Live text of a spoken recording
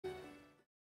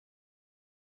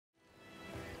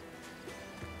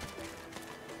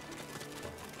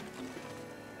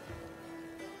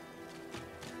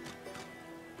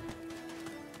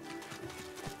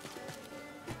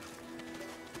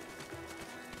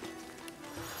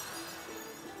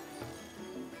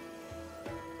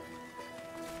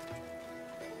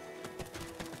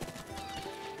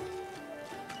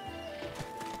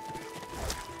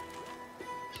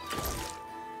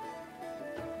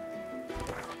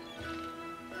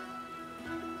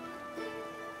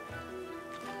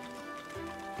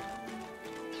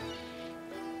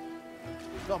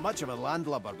Not much of a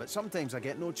landlubber, but sometimes I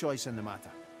get no choice in the matter.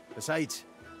 Besides,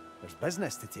 there's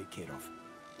business to take care of.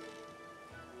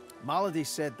 Malady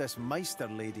said this Meister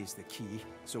lady's the key,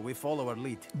 so we follow her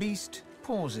lead. Beast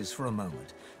pauses for a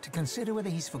moment to consider whether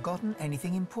he's forgotten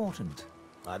anything important.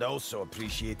 I'd also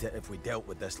appreciate it if we dealt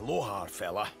with this Lohar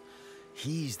fella.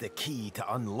 He's the key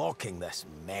to unlocking this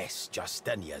mess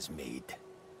Justinia's made.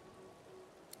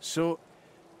 So,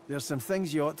 there's some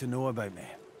things you ought to know about me.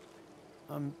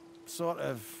 I'm sort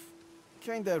of...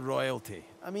 kinda royalty.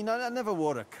 I mean, I never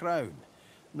wore a crown.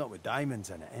 Not with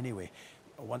diamonds in it, anyway.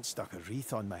 I once stuck a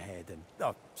wreath on my head and...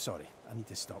 Oh, sorry. I need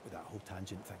to stop with that whole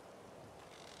tangent thing.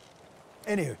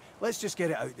 Anywho, let's just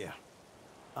get it out there.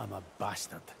 I'm a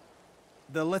bastard.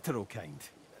 The literal kind.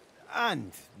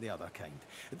 And the other kind.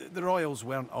 The royals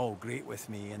weren't all great with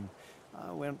me, and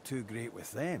I weren't too great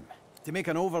with them. To make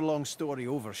an overlong story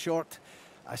over short,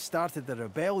 I started the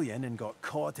rebellion and got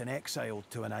caught and exiled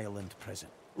to an island prison.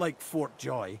 Like Fort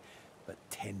Joy, but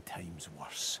 10 times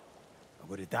worse. I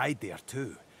would have died there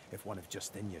too, if one of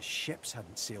Justinia's ships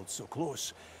hadn't sailed so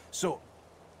close. So,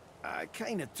 I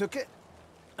kinda took it,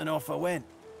 and off I went.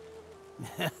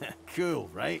 Cool,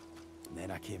 right? And then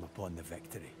I came upon the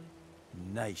Victory.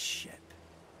 Nice ship.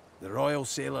 The royal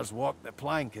sailors walked the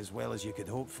plank as well as you could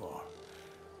hope for.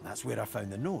 And that's where I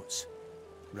found the notes.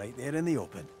 Right there in the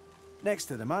open. Next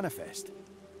to the manifest.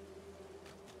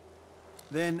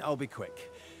 Then I'll be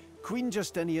quick. Queen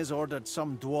Justinia's ordered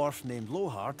some dwarf named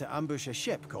Lohar to ambush a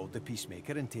ship called the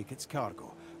Peacemaker and take its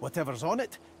cargo. Whatever's on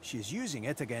it, she's using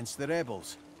it against the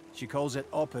rebels. She calls it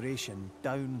Operation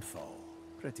Downfall.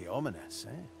 Pretty ominous,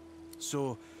 eh?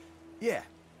 So, yeah,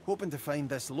 hoping to find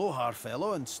this Lohar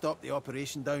fellow and stop the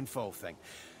Operation Downfall thing.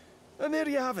 And there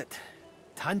you have it.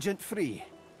 Tangent-free.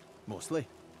 Mostly.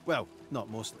 Well,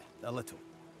 not mostly. A little.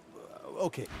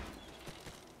 Okay.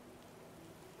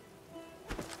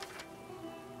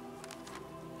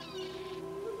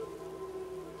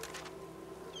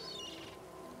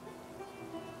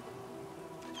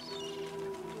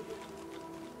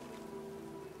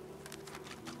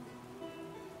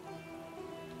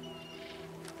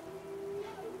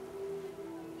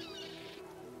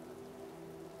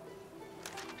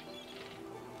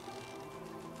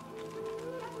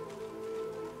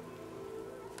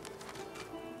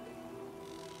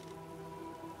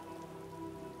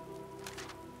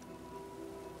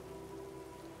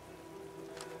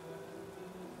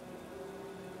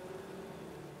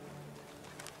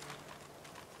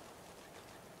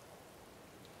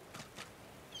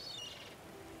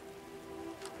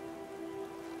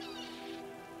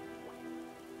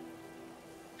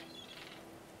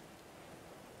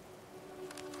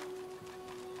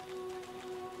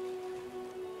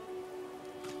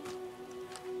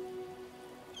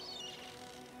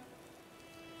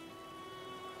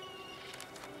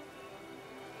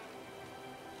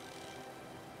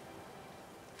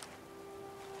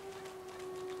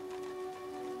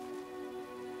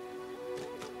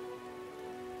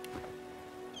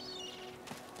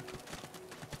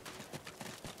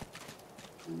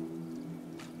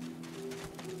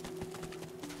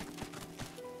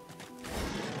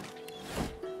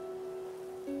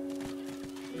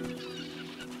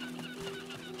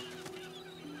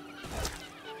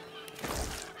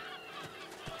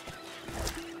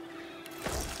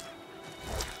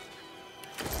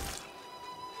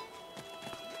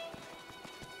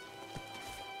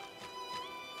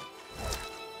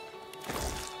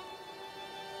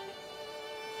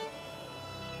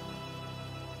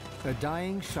 A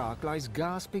dying shark lies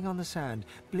gasping on the sand,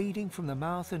 bleeding from the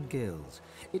mouth and gills.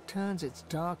 It turns its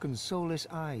dark and soulless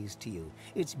eyes to you.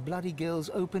 Its bloody gills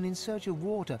open in search of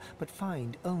water, but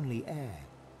find only air.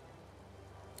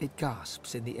 It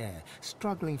gasps in the air,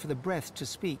 struggling for the breath to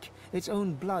speak. Its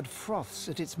own blood froths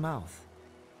at its mouth.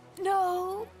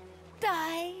 No!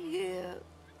 Die here!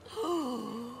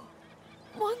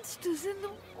 Monsters in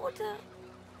the water!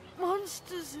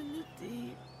 Monsters in the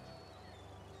deep!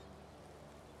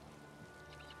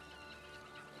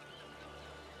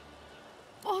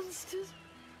 Monsters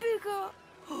bigger,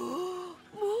 more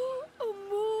and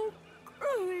more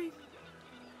growing.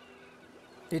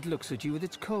 It looks at you with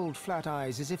its cold, flat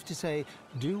eyes as if to say,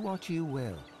 do what you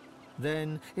will.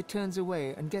 Then it turns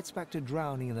away and gets back to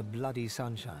drowning in the bloody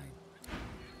sunshine.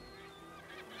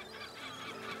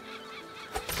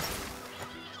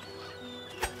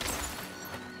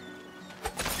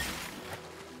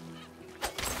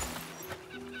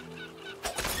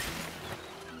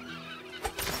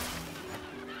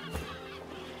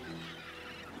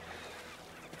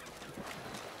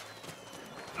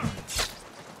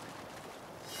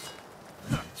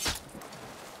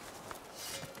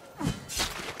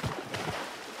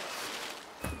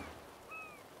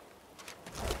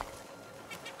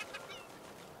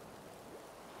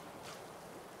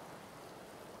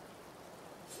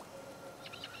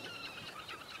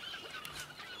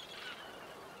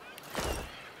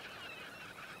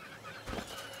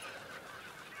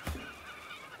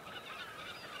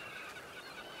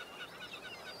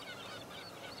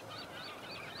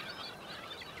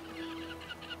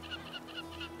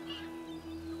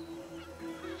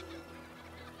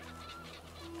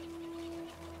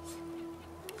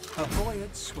 A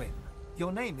buoyant swim.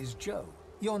 Your name is Joe.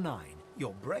 You're 9.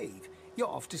 You're brave. You're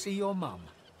off to see your mum.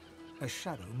 A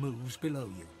shadow moves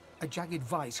below you. A jagged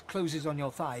vice closes on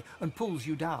your thigh and pulls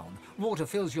you down. Water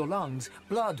fills your lungs.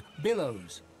 Blood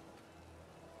billows.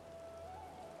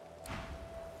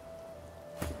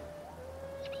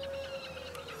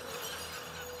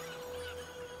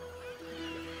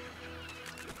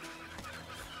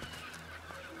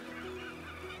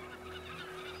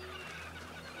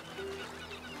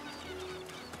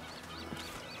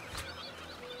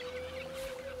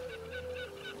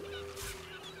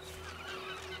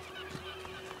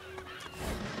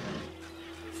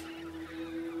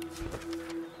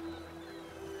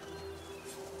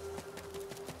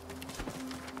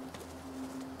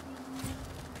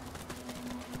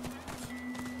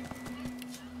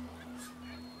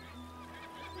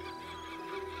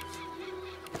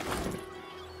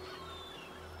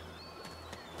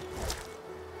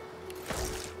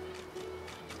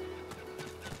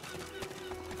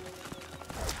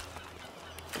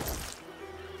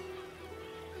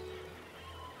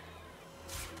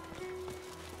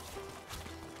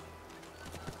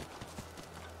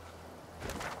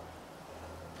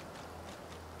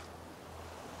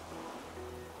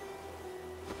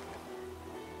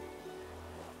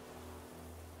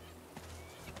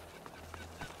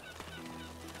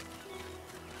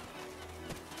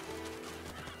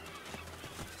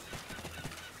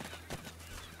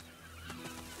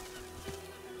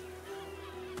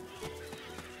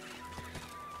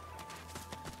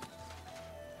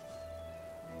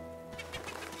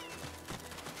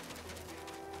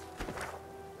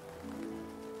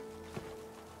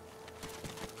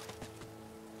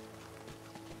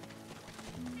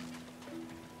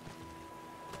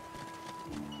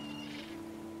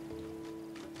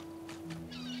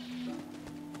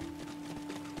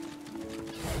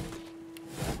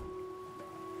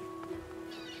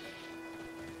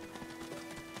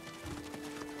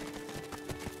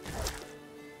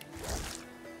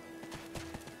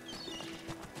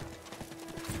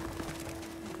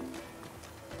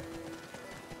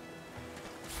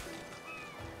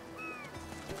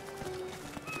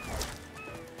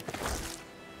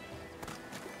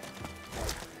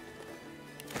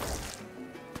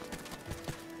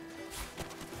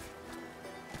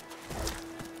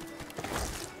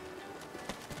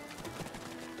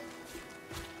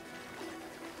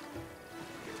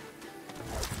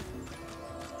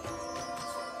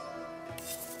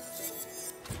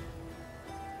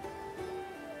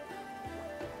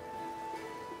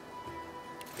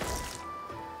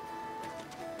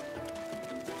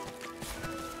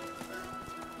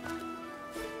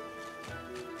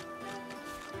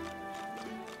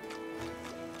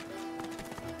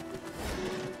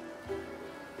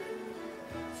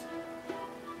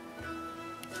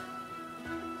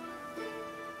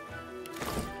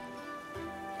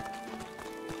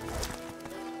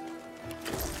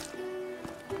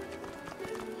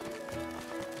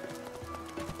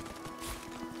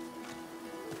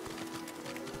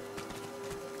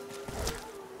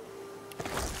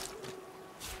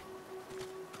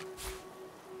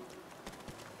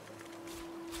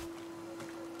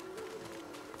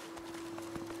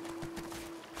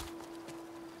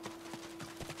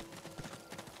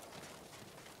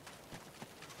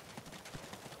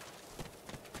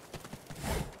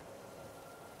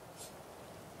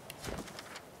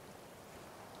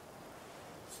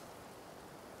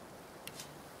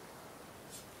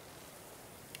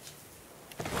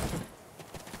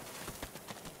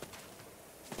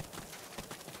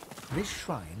 This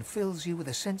shrine fills you with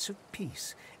a sense of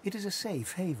peace. It is a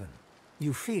safe haven.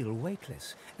 You feel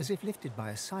weightless, as if lifted by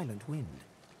a silent wind.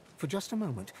 For just a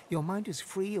moment, your mind is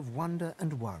free of wonder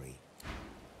and worry.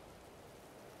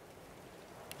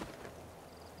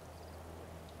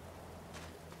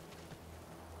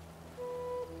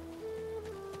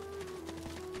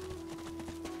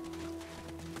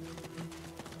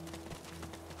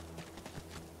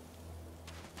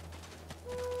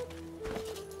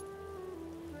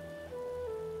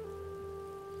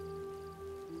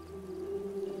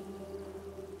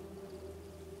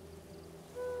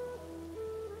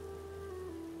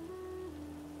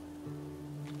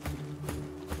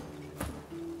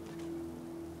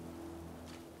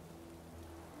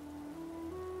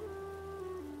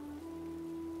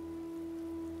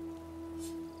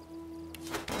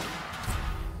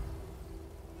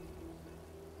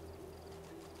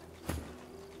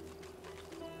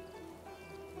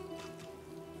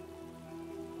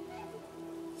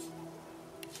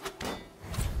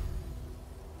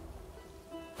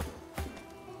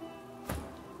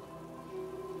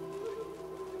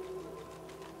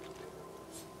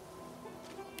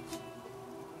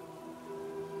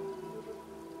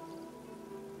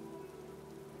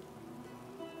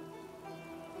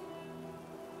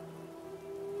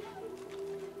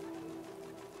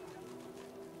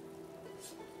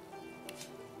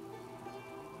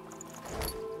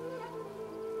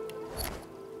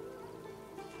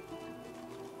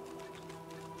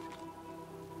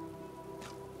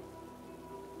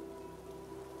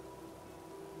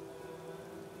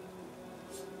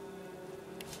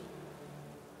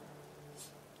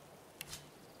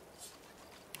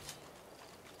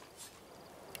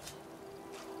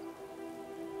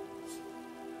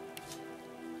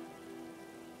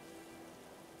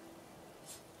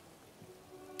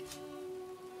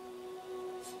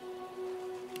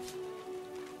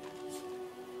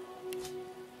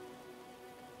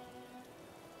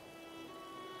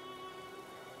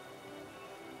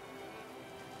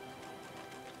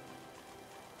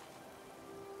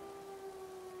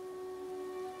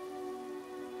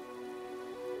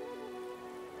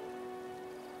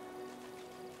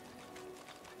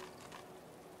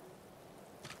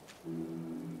 What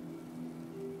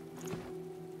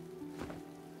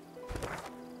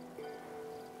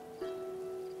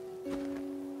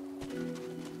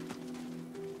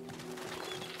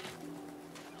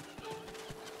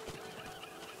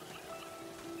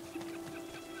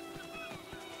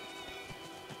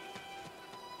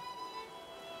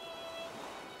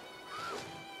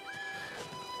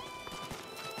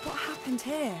happened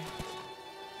here?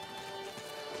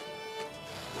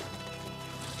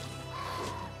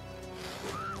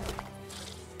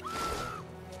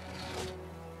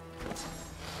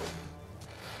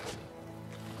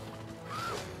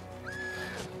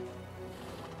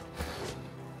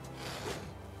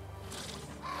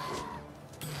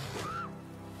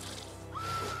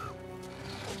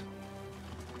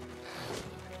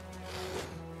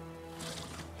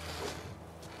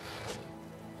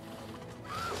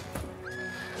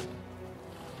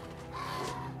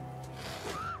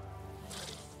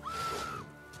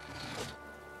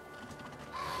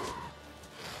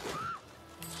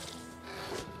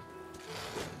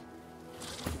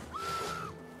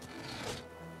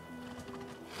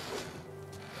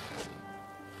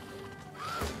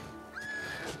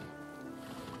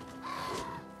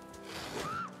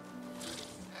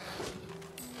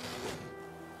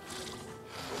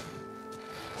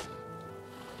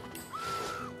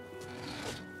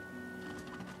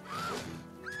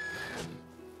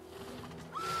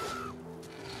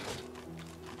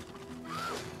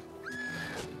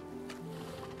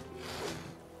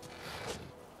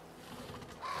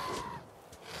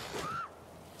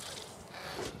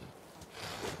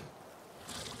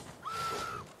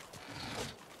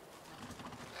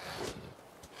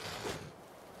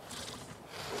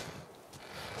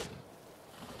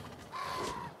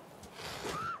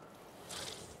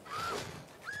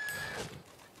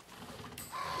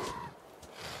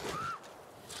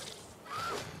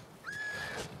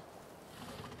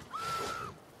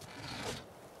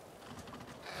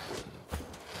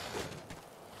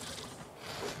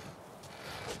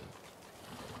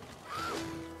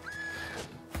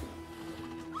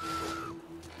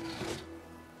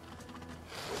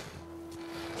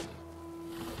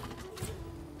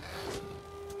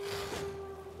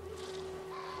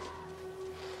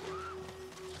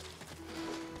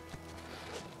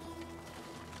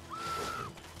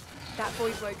 That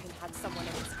boy Broken had someone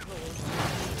in his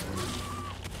claws.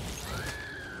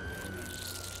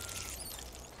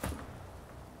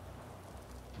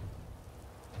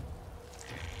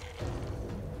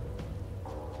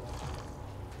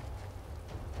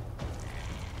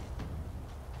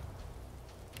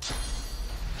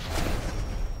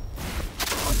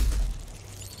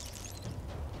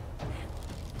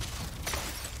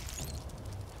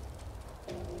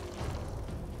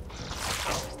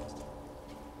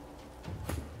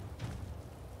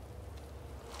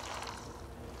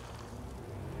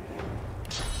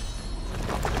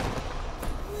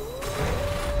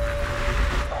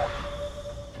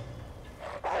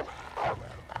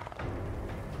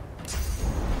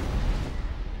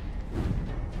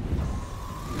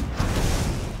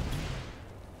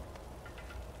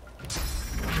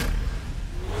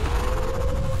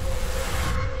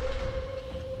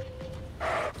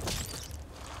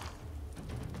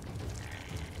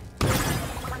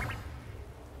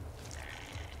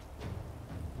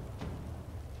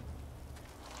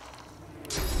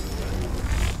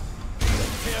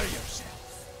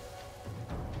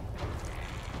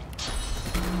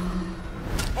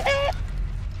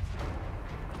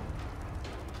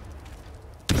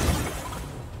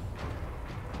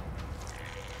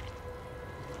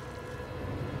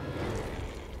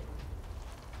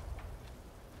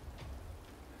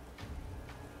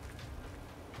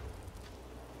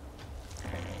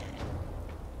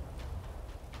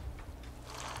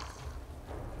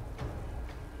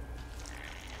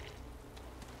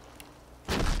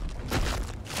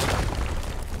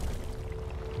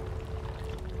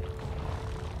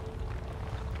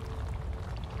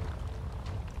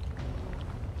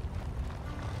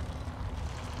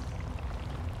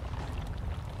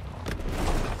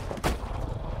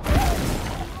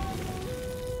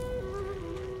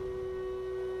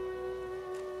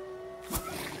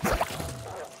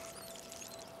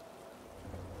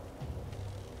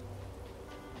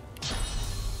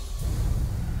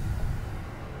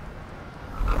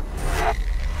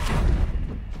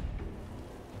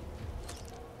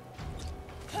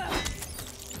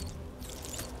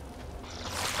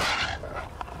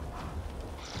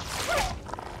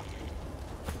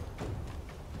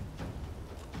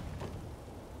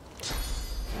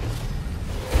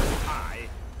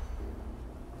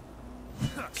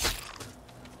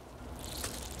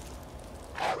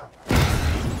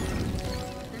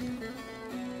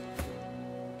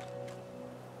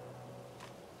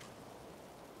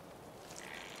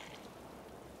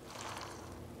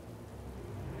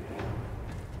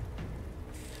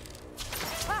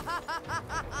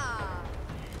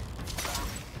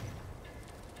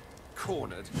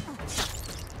 Cornered.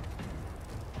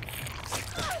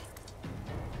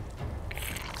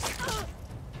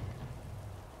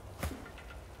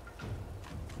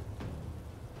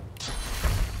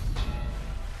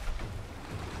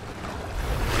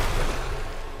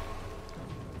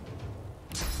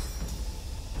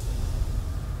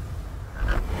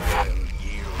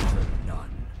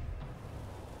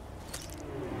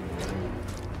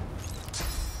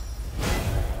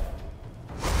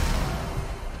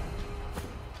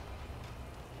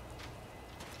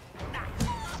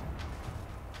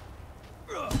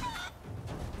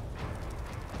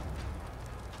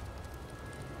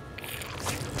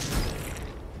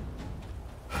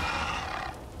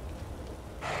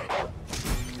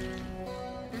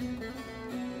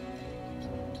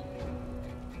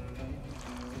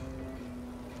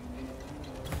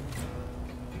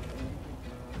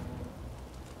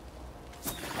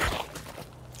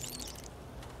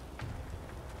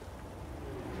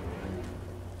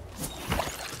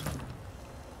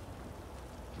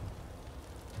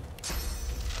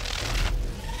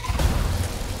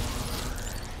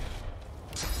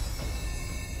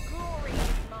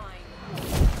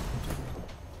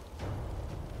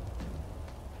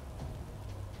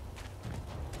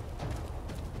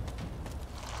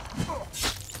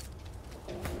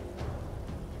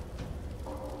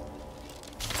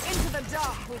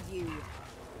 Dark with you.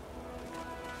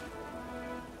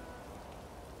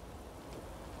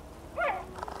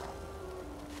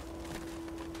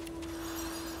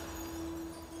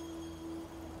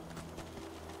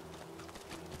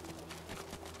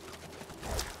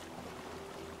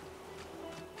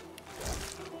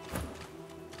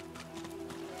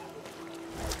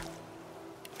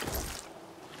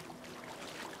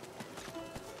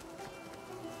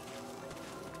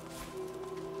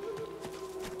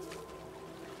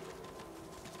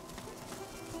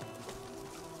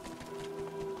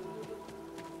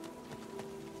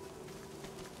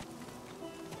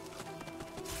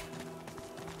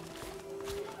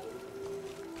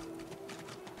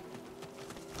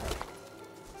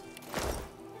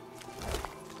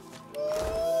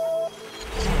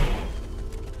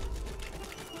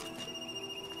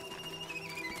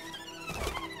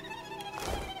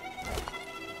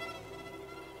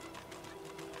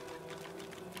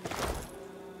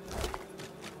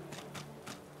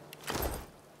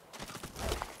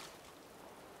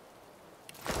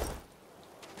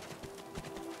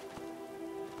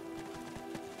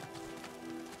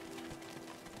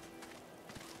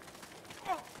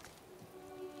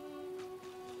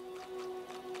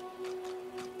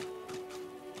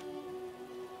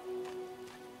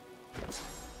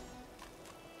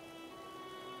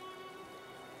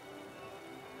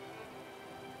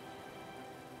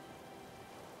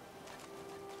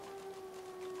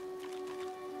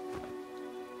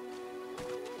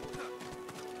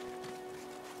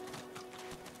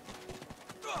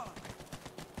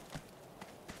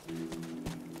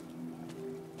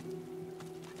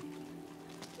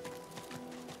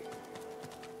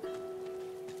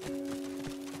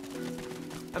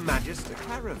 A Magister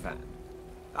caravan.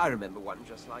 I remember one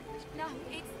just like this. No,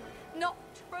 it's not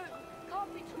true.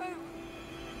 Can't be true.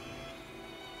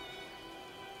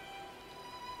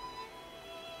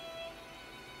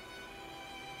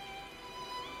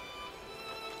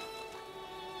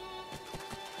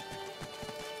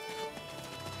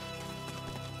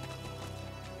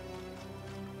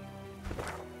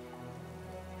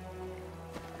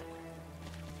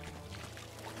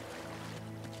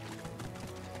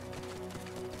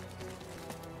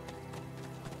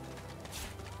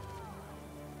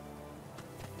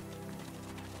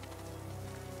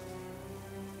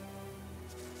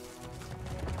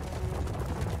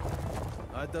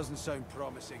 That doesn't sound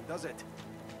promising, does it?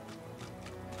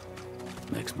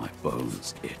 Makes my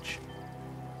bones itch.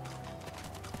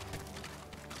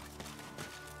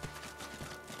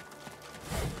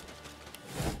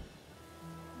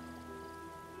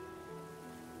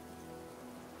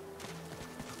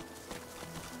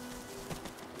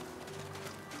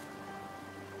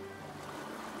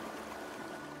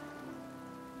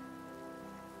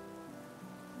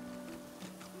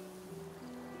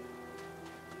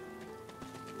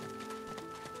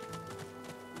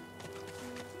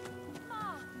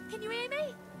 Can you hear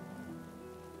me?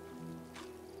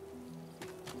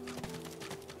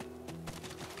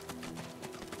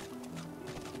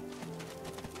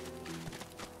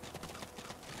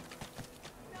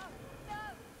 No, no.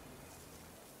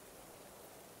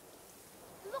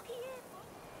 Looky here.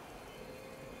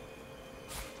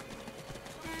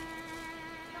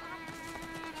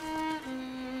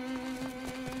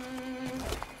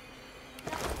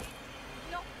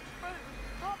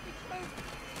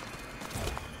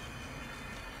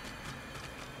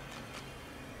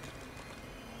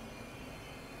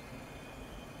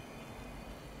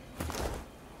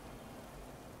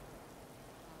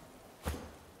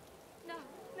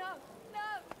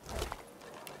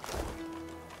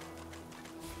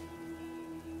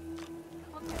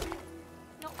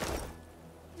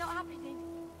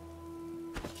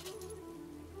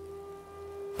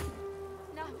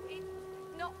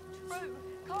 true.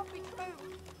 Can't be true.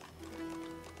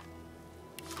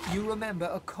 You remember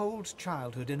a cold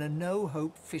childhood in a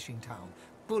no-hope fishing town,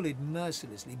 bullied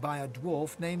mercilessly by a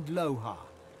dwarf named Lohar.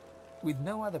 With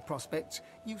no other prospects,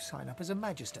 you sign up as a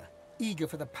magister, eager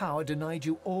for the power denied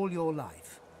you all your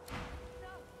life.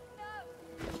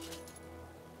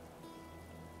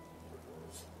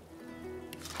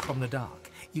 From the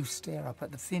dark, you stare up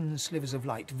at the thin slivers of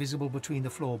light visible between the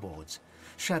floorboards.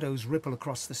 Shadows ripple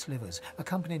across the slivers,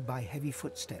 accompanied by heavy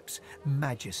footsteps,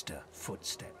 magister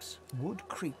footsteps. Wood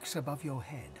creaks above your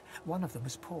head. One of them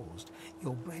has paused.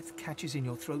 Your breath catches in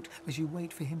your throat as you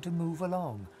wait for him to move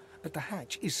along. But the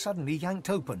hatch is suddenly yanked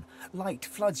open. Light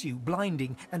floods you,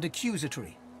 blinding and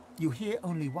accusatory. You hear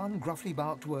only one gruffly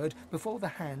barked word before the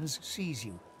hands seize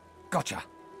you. Gotcha!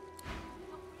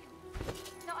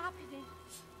 Not happening.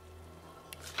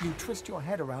 You twist your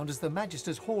head around as the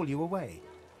magisters haul you away.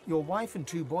 Your wife and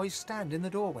two boys stand in the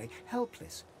doorway,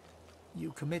 helpless.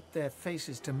 You commit their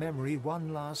faces to memory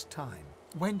one last time.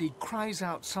 Wendy cries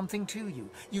out something to you.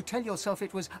 You tell yourself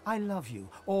it was, "I love you,"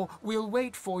 or "We'll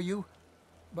wait for you."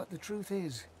 But the truth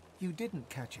is, you didn't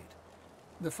catch it.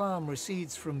 The farm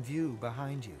recedes from view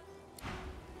behind you.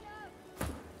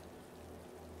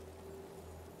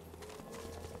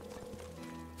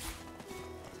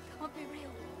 Can't be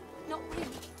real. Not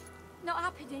real. Not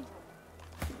happening.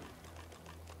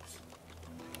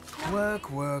 Work,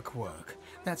 work, work.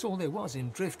 That's all there was in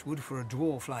Driftwood for a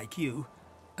dwarf like you.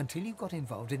 Until you got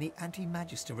involved in the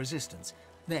anti-magister resistance.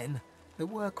 Then, the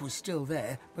work was still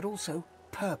there, but also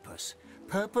purpose.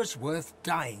 Purpose worth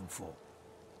dying for.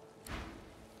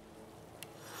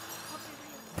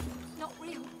 Not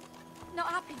real. Not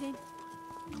happening.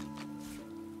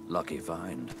 Lucky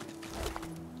find.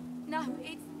 No,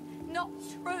 it's not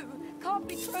true. Can't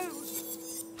be true.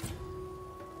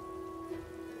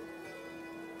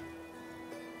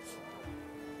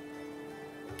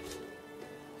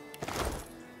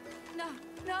 No,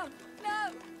 no,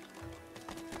 no!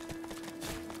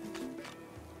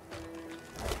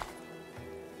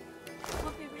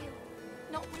 Can't be real.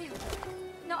 Not real.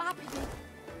 Not happening.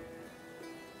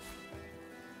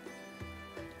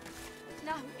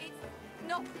 No, it's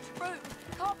not true.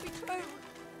 Can't be true.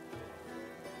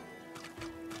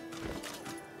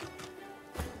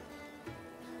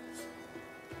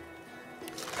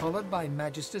 Followed by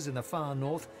magisters in the far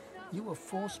north, you were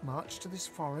forced marched to this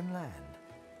foreign land.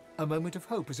 A moment of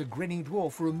hope as a grinning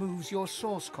dwarf removes your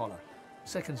source collar.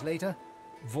 Seconds later,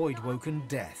 void-woken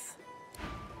death.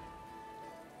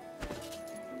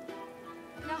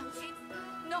 No, it's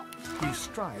not true. You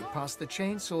stride past the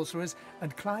chained sorcerers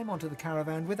and climb onto the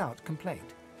caravan without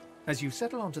complaint. As you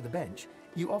settle onto the bench,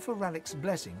 you offer Ralik's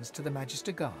blessings to the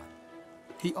Magister Guard.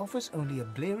 He offers only a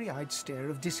bleary-eyed stare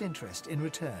of disinterest in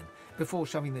return before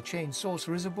shoving the chained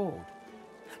sorcerers aboard.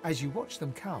 As you watch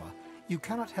them cower, you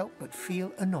cannot help but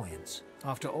feel annoyance.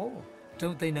 After all,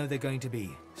 don't they know they're going to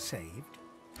be saved?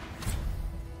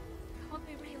 Can't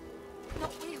be real.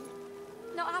 Not real.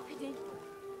 Not happening.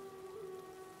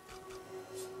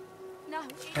 No,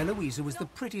 it's Eloisa was the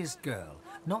prettiest girl,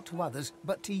 not to others,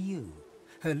 but to you.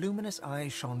 Her luminous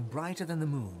eyes shone brighter than the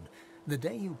moon. The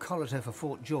day you collared her for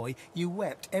Fort Joy, you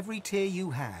wept every tear you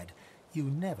had.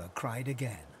 You never cried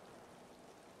again.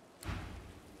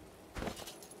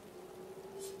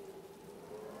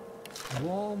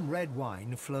 Warm red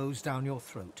wine flows down your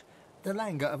throat. The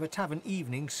languor of a tavern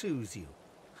evening soothes you.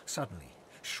 Suddenly,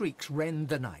 shrieks rend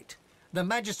the night. The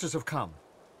magisters have come.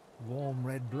 Warm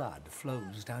red blood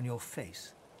flows down your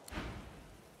face.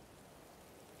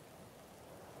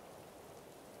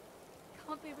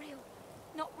 can't be real.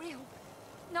 Not real.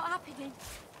 Not happening.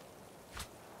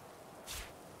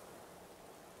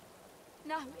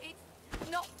 No,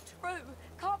 it's not true.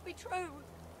 Can't be true.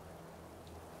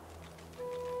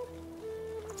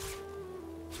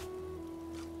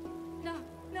 No,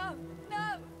 no,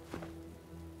 no!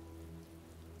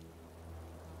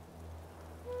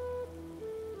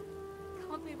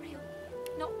 Can't be real.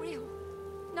 Not real.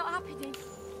 Not happening.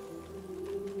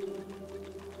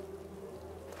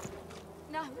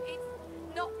 No, it's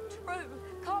not true.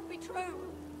 Can't be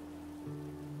true.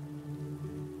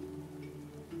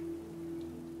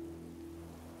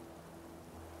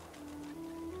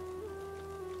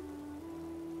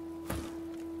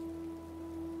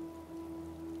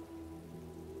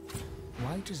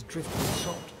 White as driftwood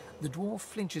salt, the dwarf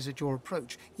flinches at your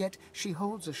approach, yet she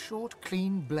holds a short,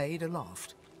 clean blade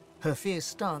aloft. Her fierce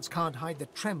stance can't hide the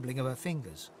trembling of her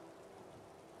fingers.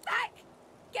 Back!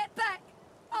 Get back!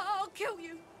 I'll kill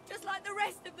you, just like the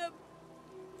rest of them.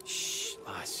 Shh,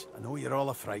 lass. I know you're all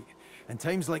a fright. In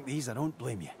times like these, I don't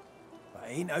blame you. But I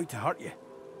ain't out to hurt you.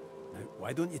 Now,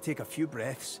 why don't you take a few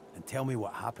breaths and tell me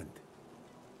what happened?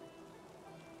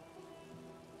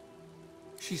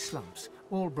 She slumps,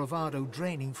 all bravado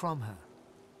draining from her.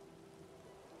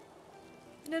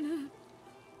 No.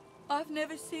 I've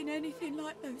never seen anything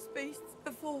like those beasts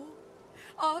before.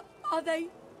 Are they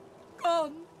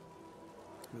gone?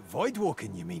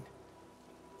 Voidwoken, you mean?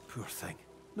 Poor thing.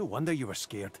 No wonder you were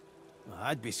scared.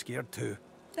 I'd be scared too.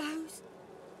 Those...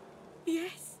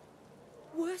 yes.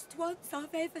 Worst ones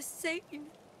I've ever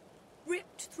seen.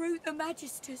 Ripped through the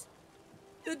Magisters.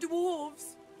 The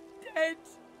dwarves. Dead.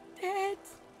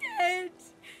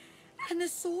 And the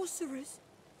sorcerers.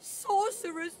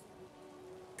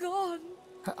 Gone.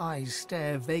 Her eyes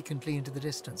stare vacantly into the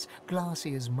distance,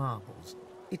 glassy as marbles.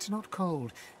 It's not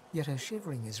cold, yet her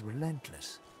shivering is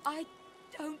relentless. I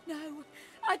don't know.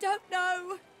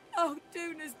 Oh,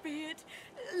 Duna's beard.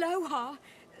 Lohar.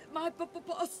 My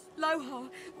boss, Lohar,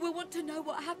 will want to know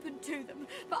what happened to them,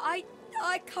 but I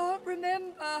can't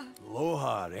remember.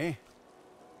 Lohar, eh?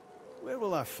 Where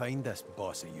will I find this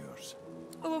boss of yours?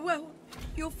 Oh, well,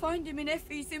 you'll find him in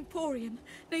Effie's Emporium,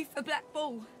 neath the Black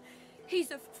Bull. He's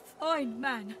a fine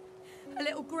man. A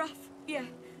little gruff, yeah.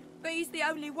 But he's the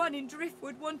only one in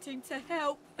Driftwood wanting to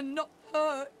help and not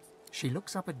hurt. She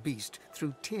looks up at Beast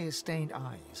through tear-stained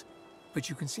eyes. But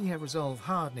you can see her resolve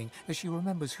hardening as she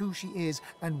remembers who she is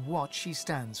and what she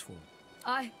stands for.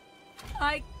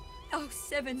 Oh,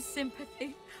 Seven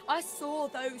sympathy. I saw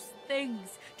those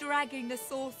things dragging the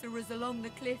sorcerers along the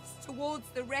cliffs towards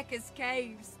the Wreckers'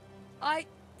 Caves.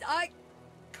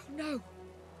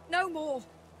 No more.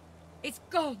 It's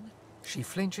gone. She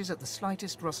flinches at the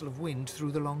slightest rustle of wind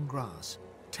through the long grass.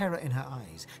 Terror in her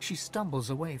eyes, she stumbles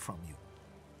away from you.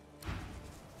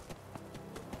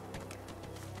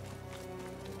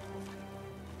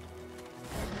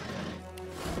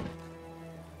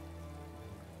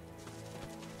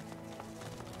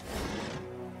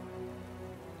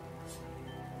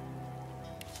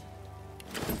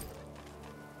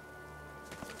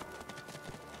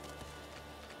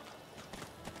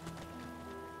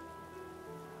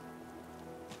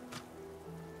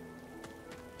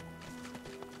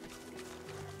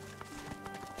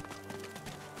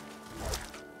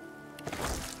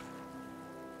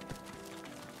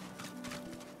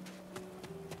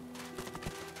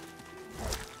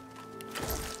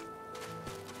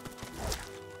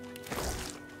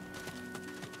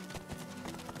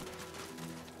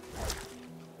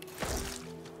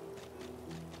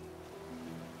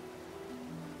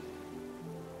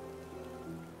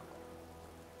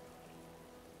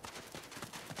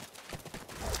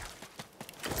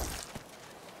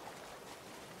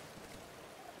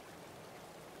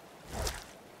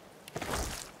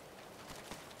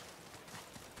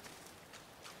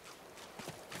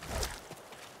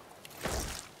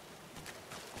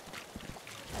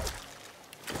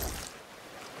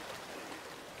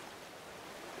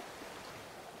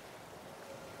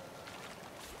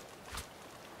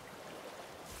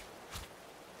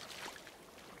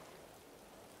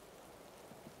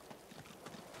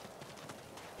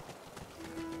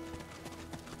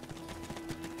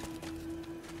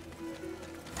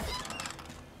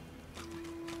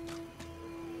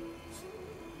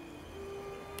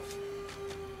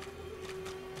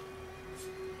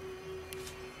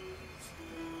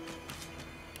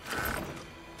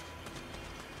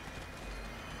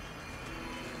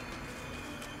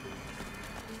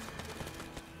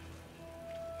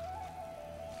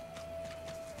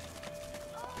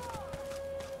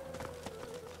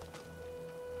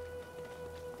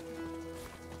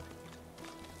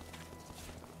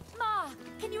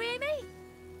 Can you hear me?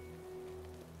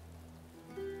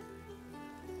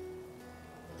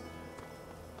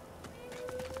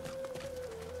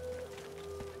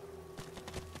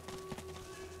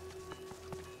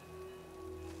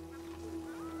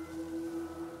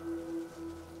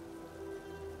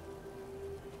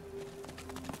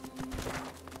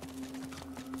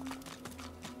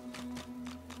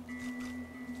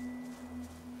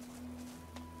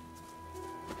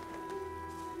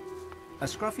 A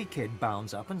scruffy kid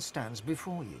bounds up and stands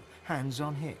before you, hands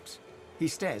on hips. He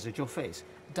stares at your face,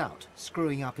 doubt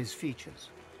screwing up his features.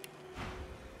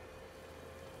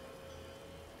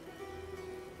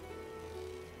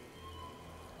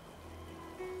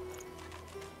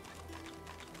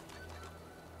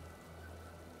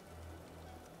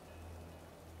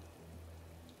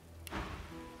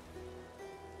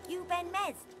 You Ben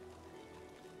Mez.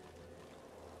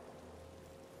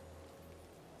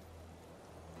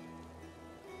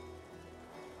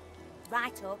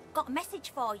 Righto, got a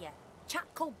message for you. Chap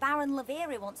called Baron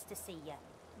Laveri wants to see you.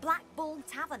 Black Bull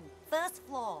Tavern, first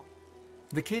floor.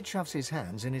 The kid shoves his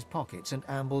hands in his pockets and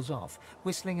ambles off,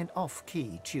 whistling an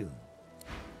off-key tune.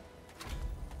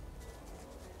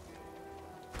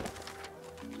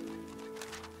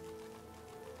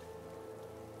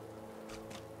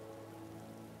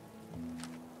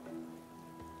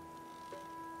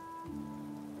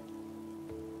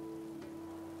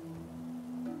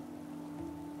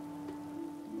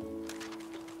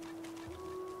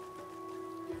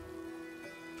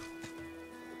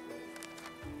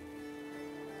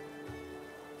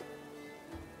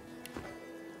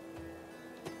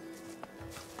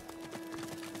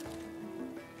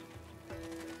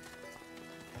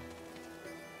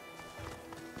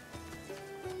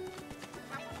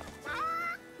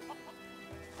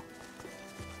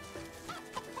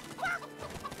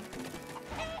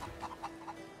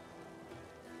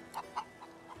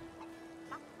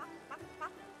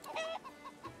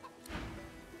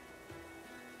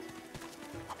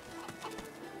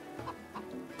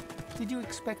 Did you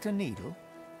expect a needle?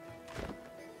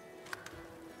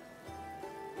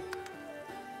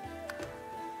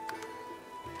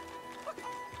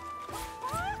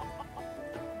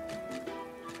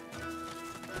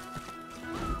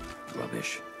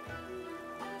 Rubbish.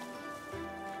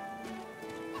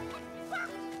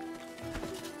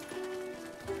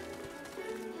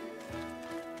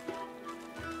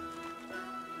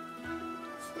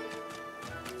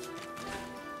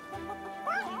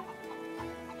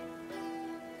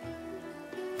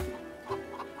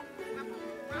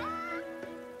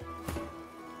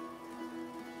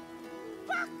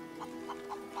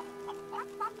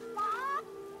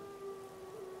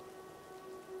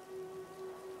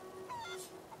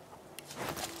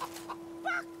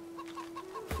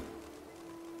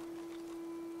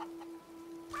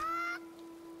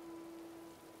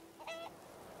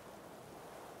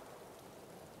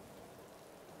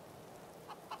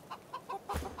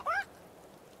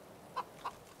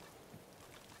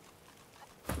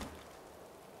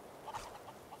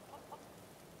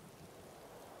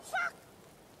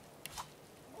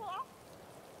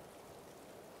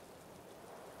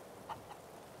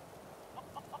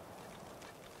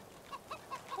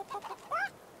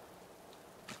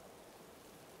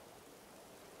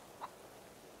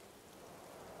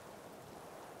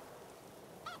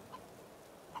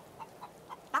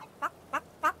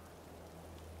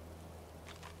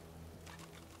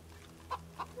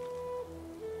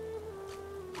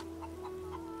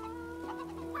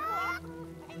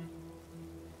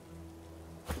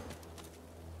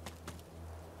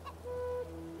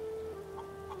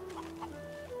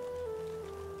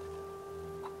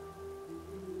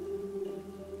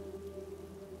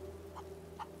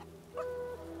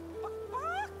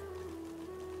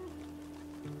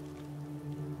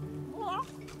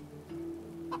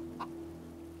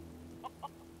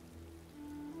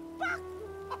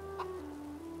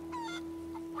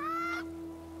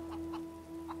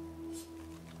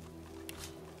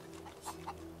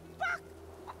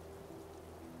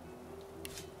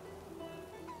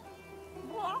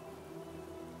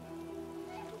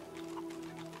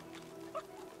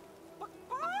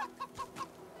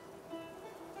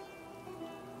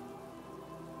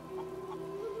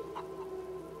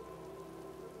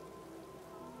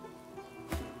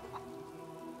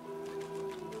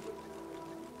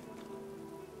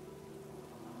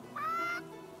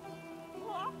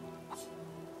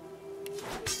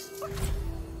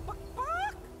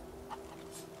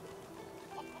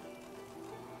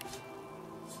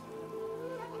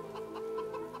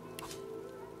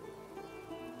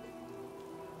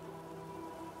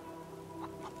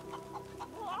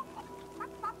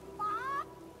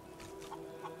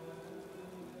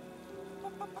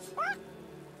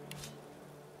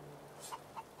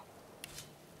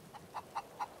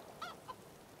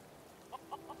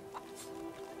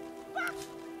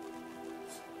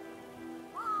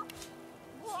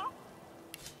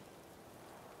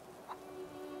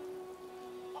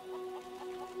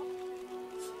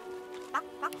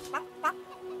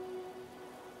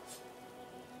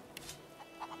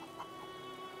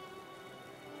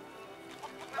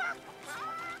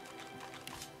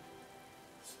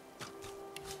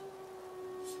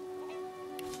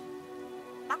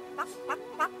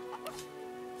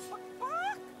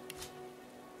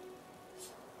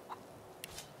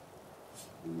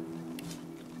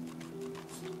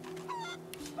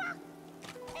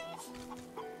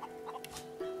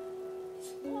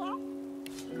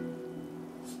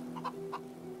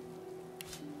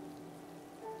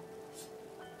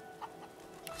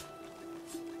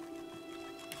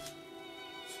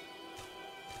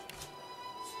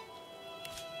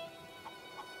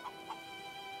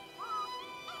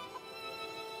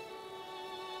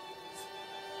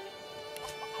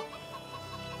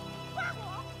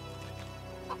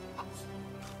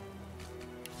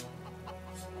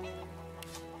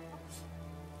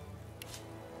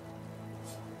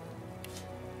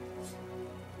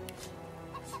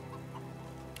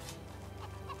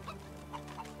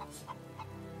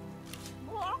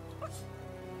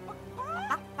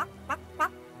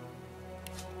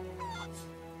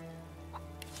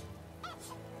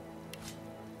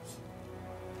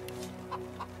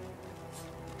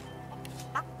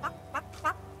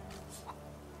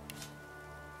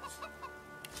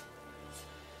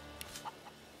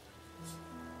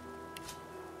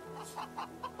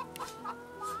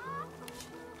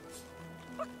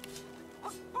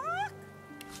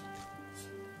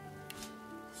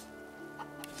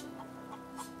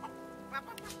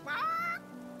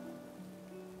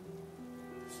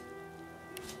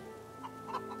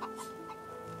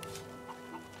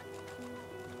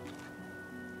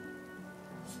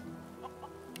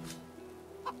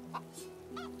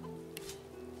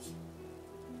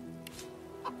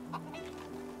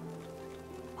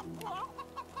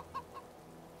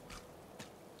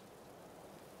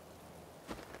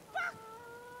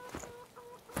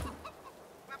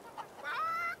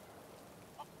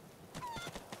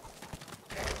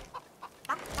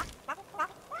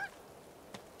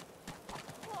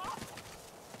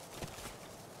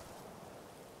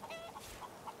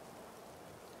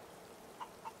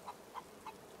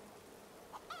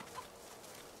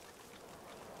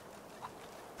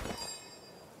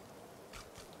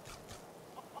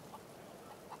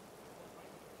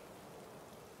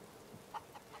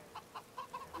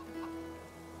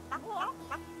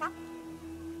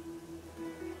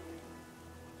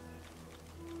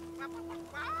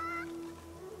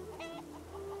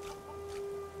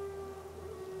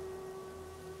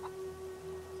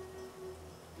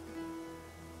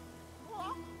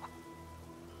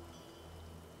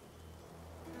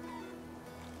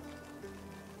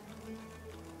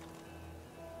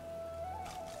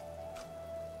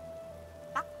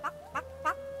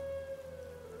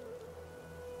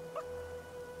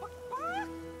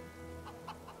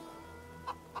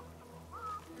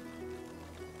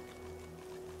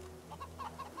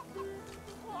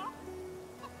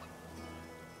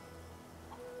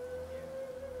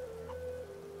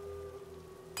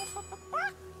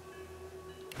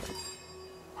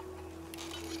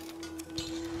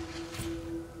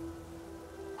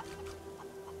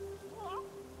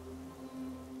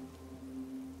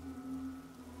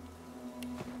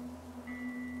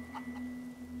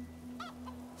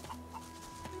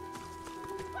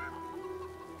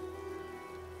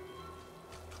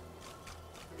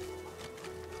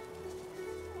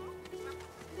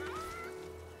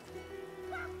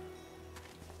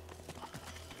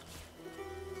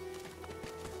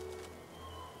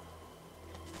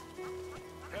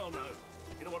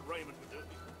 what Raymond would do.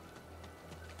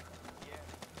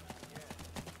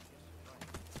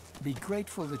 Be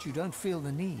grateful that you don't feel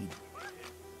the need.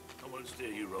 I won't steer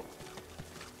you wrong.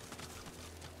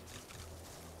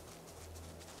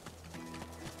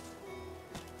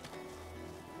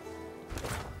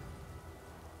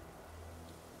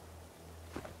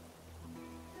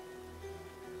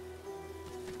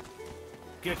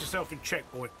 Get yourself in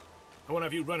check, boy. I won't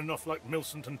have you running off like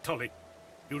Millicent and Tully.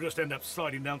 You'll just end up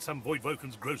sliding down some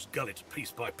Voidwoken's gross gullet,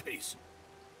 piece by piece.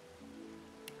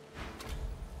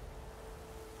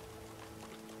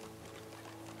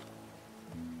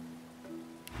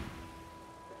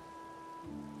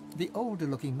 The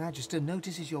older-looking Magister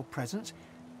notices your presence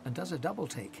and does a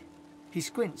double-take. He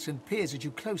squints and peers at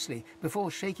you closely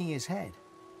before shaking his head.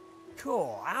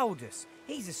 Cool, Aldous.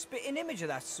 He's a spitting image of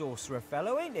that sorcerer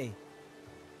fellow, ain't he?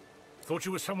 Thought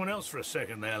you were someone else for a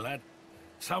second there, lad.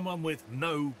 Someone with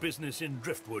no business in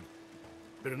Driftwood.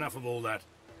 But enough of all that.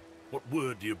 What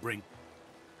word do you bring?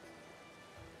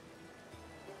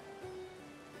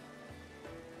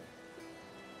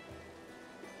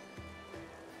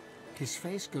 His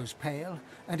face goes pale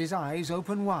and his eyes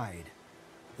open wide.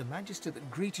 The Magister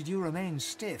that greeted you remains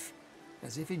stiff,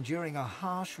 as if enduring a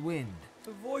harsh wind.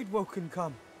 The Voidwoken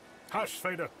come. Hush,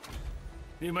 Fader.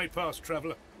 You may pass,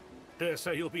 traveller. Dare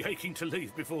say you'll be aching to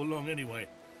leave before long anyway.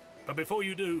 But before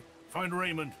you do, find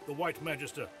Raymond, the White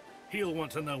Magister. He'll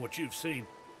want to know what you've seen.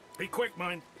 Be quick,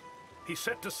 mind. He's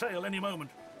set to sail any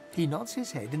moment. He nods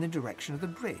his head in the direction of the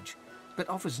bridge, but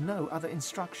offers no other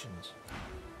instructions.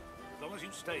 As long as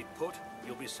you stay put,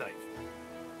 you'll be safe.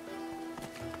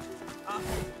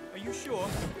 Are you sure?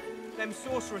 Them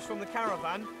sorcerers from the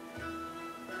caravan?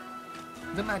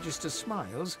 The Magister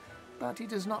smiles, but he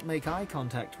does not make eye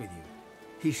contact with you.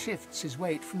 He shifts his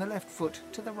weight from the left foot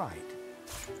to the right.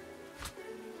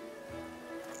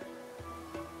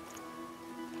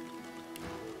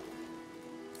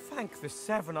 Thank the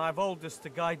Seven I've Aldous to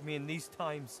guide me in these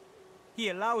times. He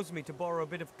allows me to borrow a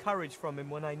bit of courage from him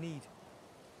when I need.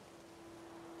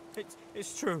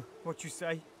 It's true, what you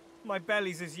say. My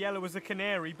belly's as yellow as a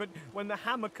canary, but when the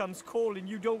hammer comes calling,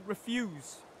 you don't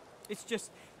refuse.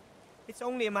 It's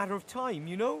only a matter of time,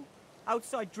 you know?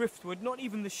 Outside Driftwood, not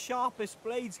even the sharpest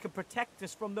blades can protect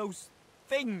us from those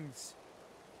things.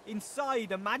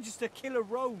 Inside, a Magister killer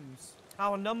roams.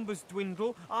 Our numbers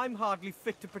dwindle. I'm hardly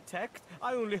fit to protect.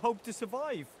 I only hope to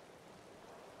survive.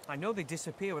 I know they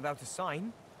disappear without a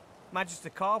sign. Magister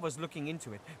Carver's looking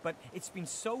into it, but it's been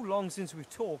so long since we've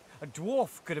talked, a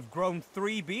dwarf could have grown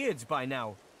 3 beards by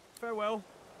now. Farewell.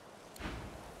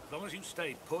 As long as you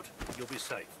stay put, you'll be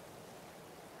safe.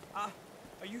 Are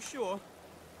you sure?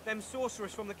 Them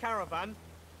sorcerers from the caravan?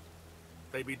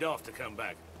 They'd be daft to come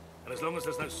back. And as long as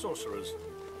there's no sorcerers,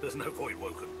 there's no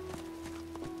Voidwoken.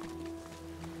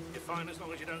 You're fine as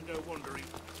long as you don't go wandering.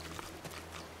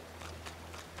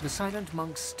 The silent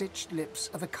monk's stitched lips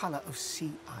are the colour of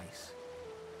sea ice.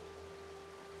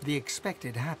 The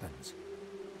expected happens.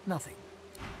 Nothing.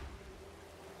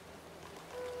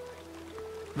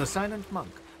 The silent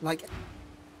monk, like...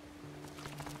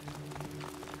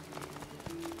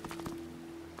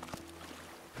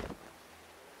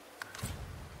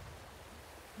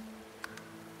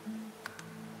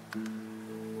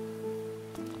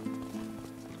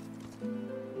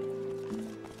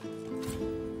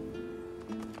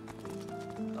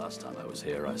 Last time I was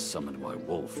here, I summoned my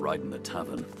wolf right in the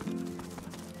tavern.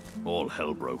 All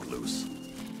hell broke loose.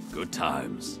 Good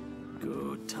times.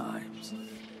 Good times.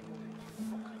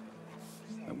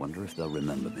 I wonder if they'll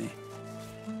remember me.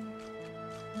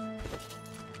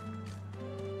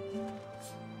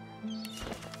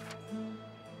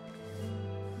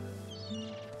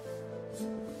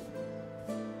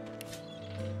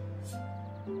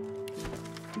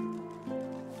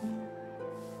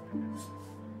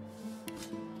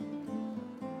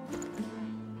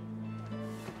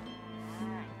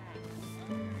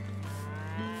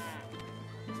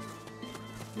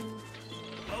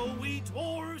 We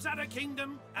dwarves had a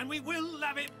kingdom, and we will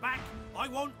have it back. I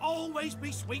won't always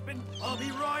be sweeping, I'll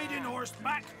be riding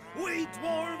horseback. We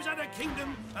dwarves had a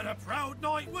kingdom, and a proud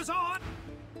night was on.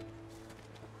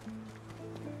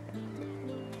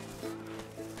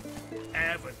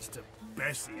 Heavens to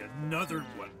Bessie, another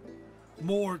one.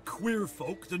 More queer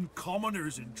folk than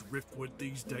commoners in Driftwood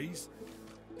these days.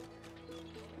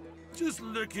 Just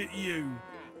look at you,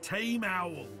 tame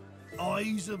owl,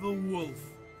 eyes of a wolf.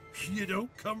 You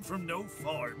don't come from no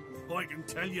farm, I can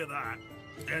tell you that.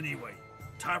 Anyway,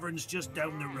 tavern's just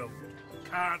down the road.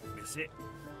 Can't miss it.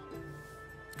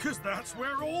 'Cause that's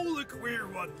where all the queer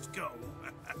ones go.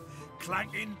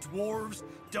 Clanking dwarves,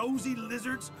 dozy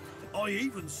lizards, I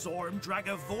even saw him drag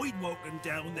a void woken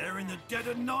down there in the dead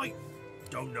of night.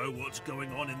 Don't know what's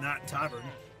going on in that tavern,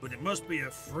 but it must be a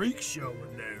freak show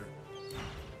in there.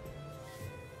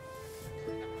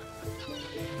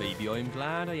 Baby, I'm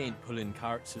glad I ain't pulling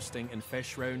carts of stinking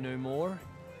fish round no more.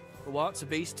 But what's a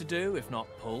beast to do if not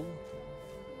pull?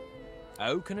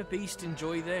 How can a beast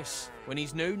enjoy this when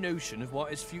he's no notion of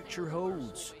what his future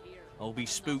holds? I'll be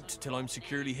spooked till I'm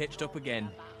securely hitched up again.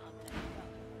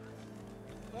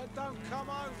 Don't come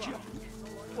over.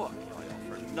 What can I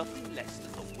offer? Nothing less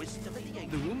than the wisdom of the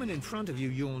ancients. The woman in front of you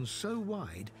yawns so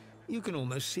wide, you can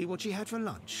almost see what she had for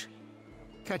lunch.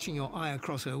 Catching your eye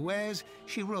across her wares,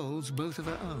 she rolls both of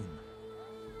her own.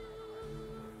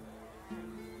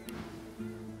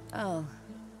 Oh,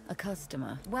 a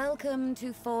customer. Welcome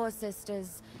to Four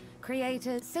Sisters.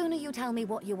 Creators, sooner you tell me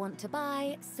what you want to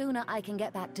buy, sooner I can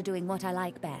get back to doing what I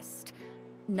like best.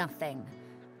 Nothing.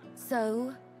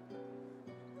 So...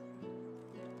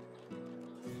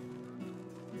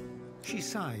 She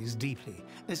sighs deeply,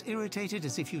 as irritated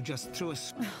as if you just threw a...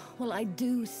 Well, I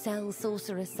do sell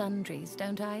sorcerer's sundries,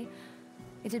 don't I?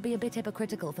 It'd be a bit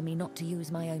hypocritical for me not to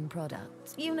use my own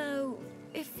products. You know,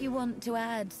 if you want to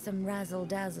add some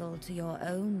razzle-dazzle to your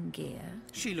own gear...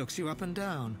 She looks you up and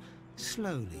down,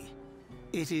 slowly.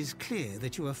 It is clear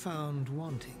that you are found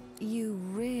wanting. You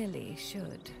really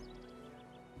should.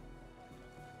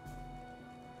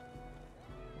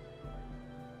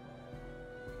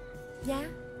 Yeah?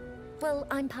 Well,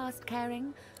 I'm past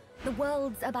caring. The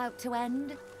world's about to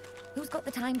end. Who's got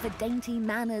the time for dainty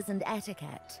manners and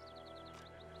etiquette?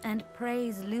 And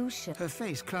praise Lucian. Her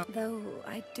face Though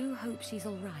I do hope she's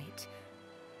all right.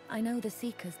 I know the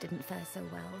Seekers didn't fare so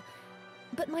well,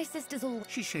 but my sister's all...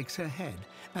 She shakes her head,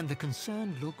 and the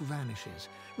concerned look vanishes.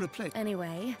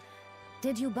 Anyway,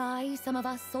 did you buy some of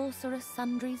our sorcerer's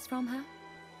sundries from her?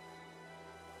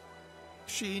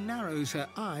 She narrows her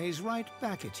eyes right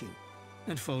back at you,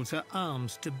 and folds her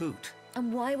arms to boot.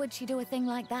 And why would she do a thing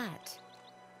like that?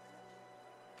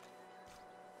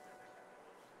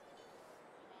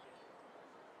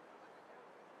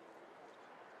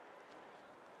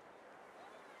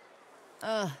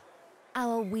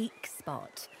 Our weak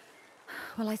spot.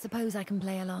 Well, I suppose I can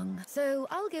play along. So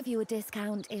I'll give you a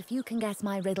discount if you can guess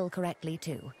my riddle correctly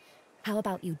too. How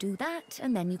about you do that,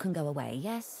 and then you can go away,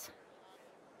 yes?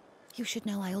 You should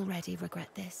know I already regret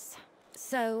this.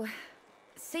 So...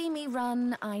 see me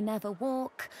run, I never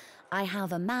walk. I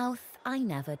have a mouth, I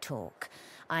never talk.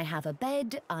 I have a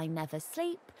bed, I never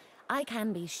sleep. I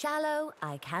can be shallow,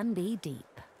 I can be deep.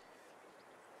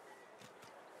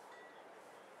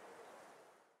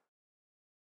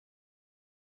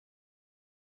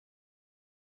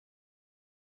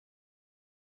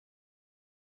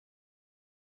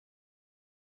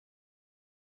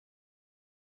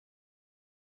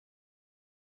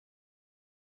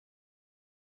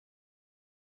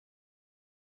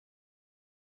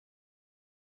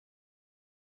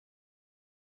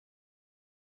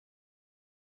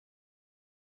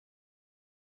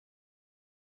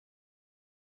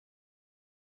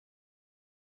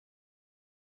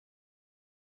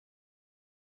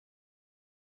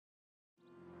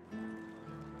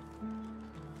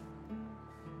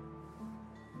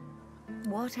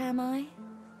 What am I?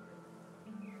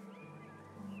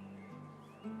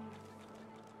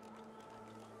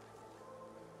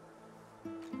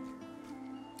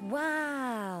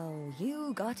 Wow,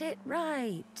 you got it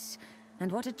right.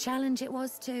 And what a challenge it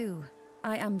was too.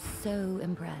 I am so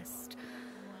impressed.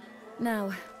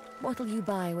 Now, what'll you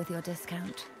buy with your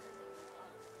discount?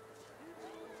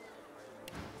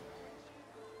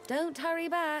 Don't hurry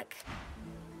back.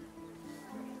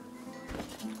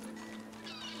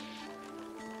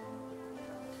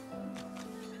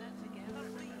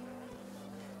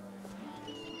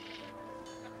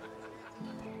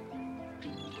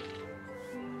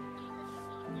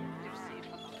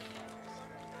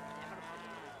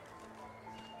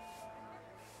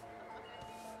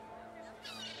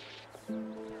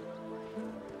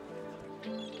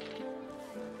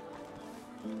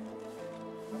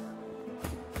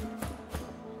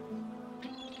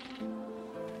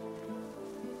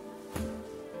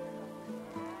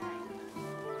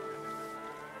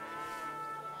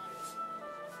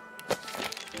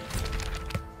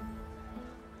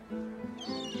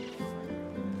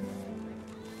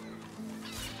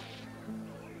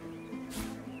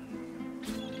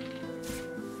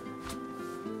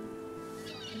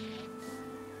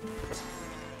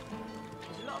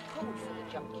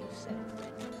 Junk you said.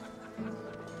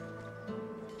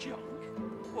 Junk?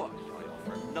 Why, I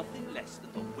offer nothing less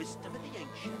than the wisdom of the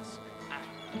ancients.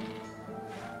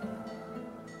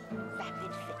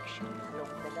 Vapid fiction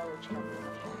along the large number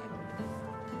of hand.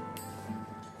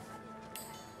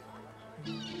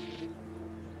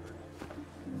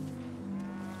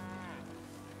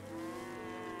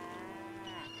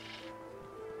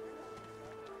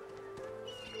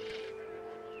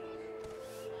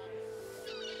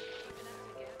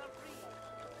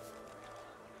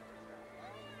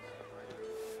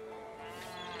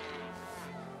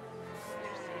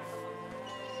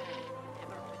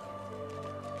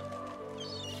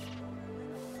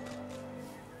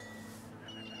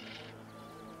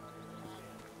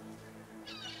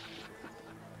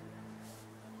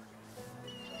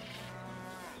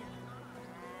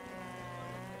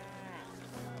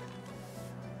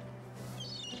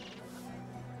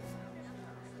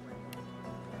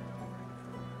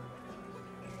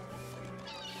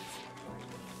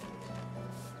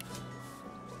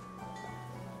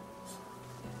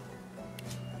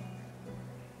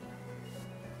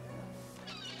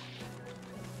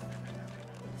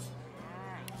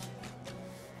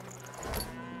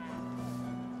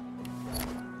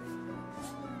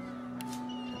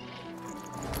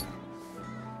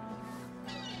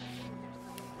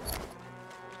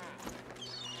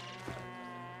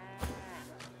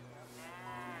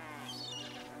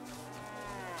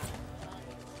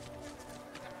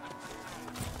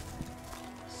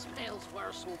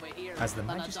 worse over here As the than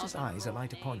a Magister's dozen eyes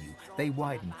alight raw upon eggs you, they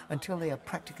widen until they are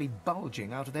practically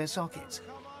bulging out of their sockets.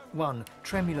 One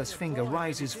tremulous finger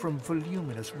rises from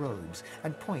voluminous robes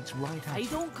and points right at I you.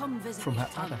 don't come visit From your her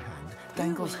ton. other hand Who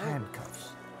dangles will? handcuffs.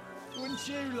 Wouldn't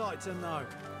you like to know?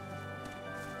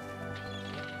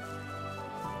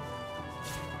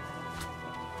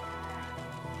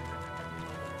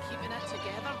 Keeping it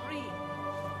together, Bree.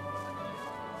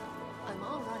 I'm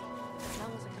all right, as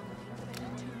long as I don't think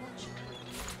about it too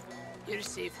much. You're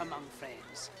safe among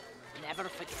friends. Never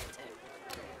forget it.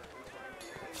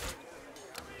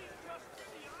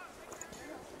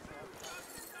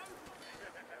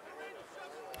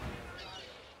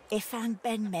 Ifan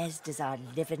Ben Mesd our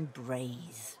living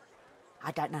braze.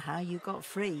 I don't know how you got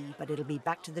free, but it'll be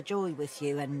back to the joy with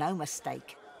you, and no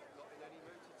mistake.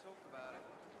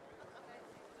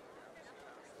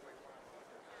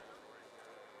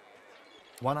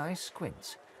 One eye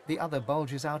squints, the other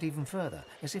bulges out even further,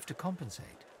 as if to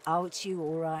compensate. Oh, it's you,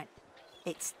 all right.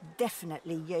 It's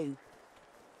definitely you.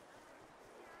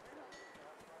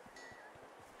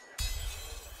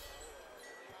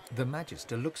 The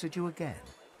Magister looks at you again.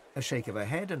 A shake of her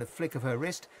head and a flick of her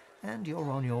wrist, and you're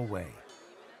on your way.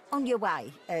 On your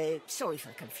way. Sorry for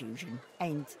the confusion,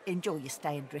 and enjoy your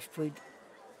stay in Driftwood.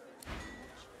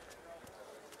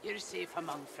 You're safe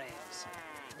among friends.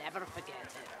 Never forget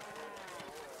it.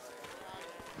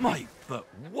 Mate, but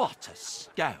what a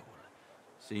scowl.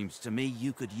 Seems to me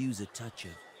you could use a touch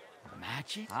of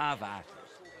magic. Have at it.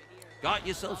 Got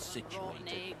yourself Rotten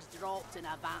situated. eggs dropped in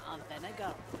a vat of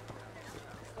vinegar.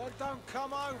 Oh, don't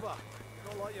come over.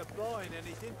 Not like you're buying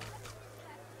anything.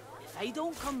 If I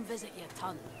don't come visit your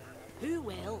ton, who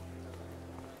will?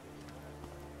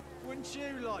 Wouldn't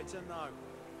you like to know?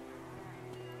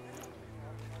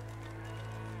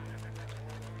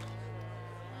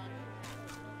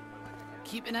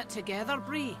 Keeping it together,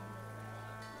 Bree.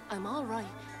 I'm all right,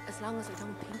 as long as I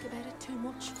don't think about it too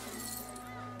much.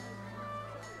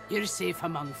 You're safe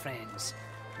among friends.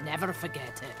 Never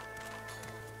forget it.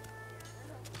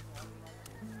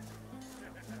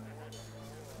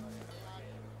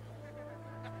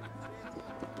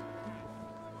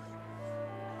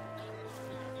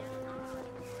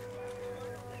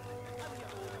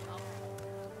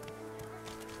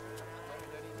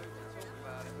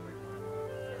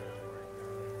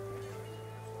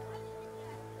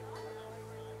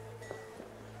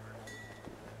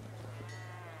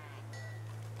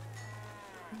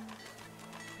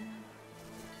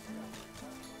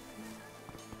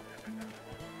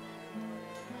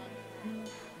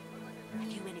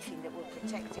 Have you anything that will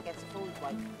protect against a void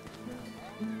wake?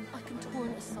 I can turn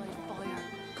aside fire,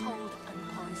 cold and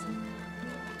poison.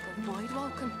 But void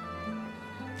walking,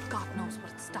 God knows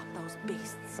what'd stop those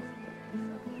beasts.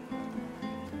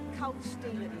 Cold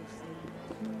steel it is.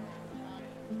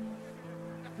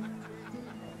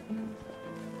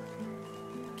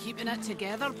 Keeping it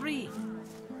together, Bree.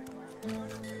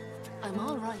 I'm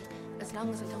all right, as long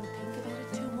as I don't think about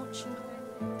it too much.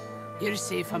 You're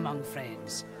safe among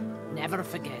friends. Never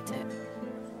forget it.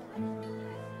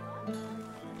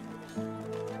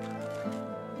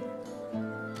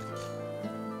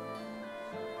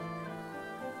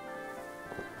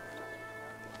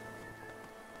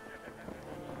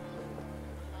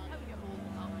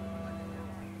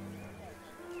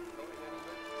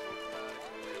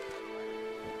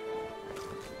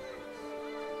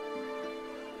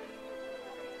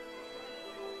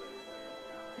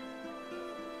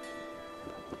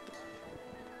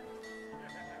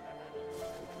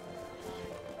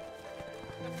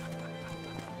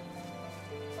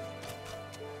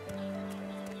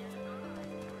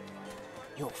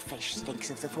 Your fish stinks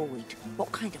of the void.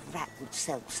 What kind of rat would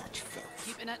sell such filth?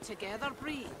 Keeping it together,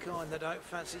 Bree. The kind that don't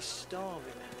fancy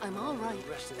starving. I'm all right,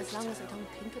 The rest of as this long as I town. don't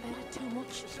think about it too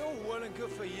much. It's all well and good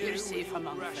for you. You're with safe your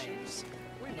among rations. friends.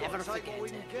 We've Never got to take forget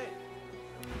what we it. can get.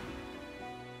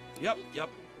 Yep. You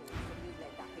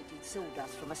let that bit in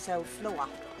sawdust from a cell floor.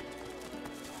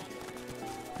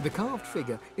 The carved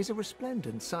figure is a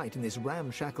resplendent sight in this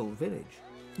ramshackle village.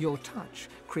 Your touch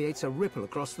creates a ripple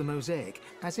across the mosaic,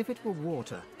 as if it were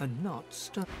water and not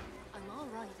stone. I'm all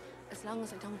right, as long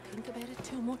as I don't think about it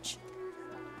too much.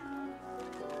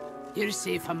 You're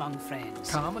safe among friends.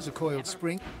 Calm as a coiled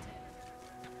spring.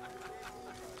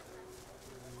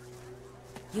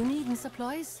 You needing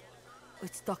supplies?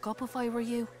 I'd stock up if I were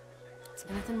you.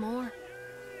 Anything more?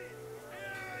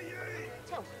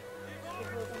 Tell me.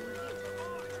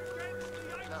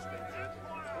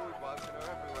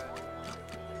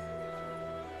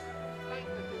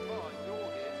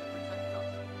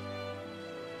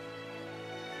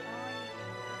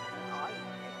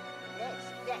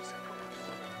 Yes, of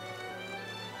course.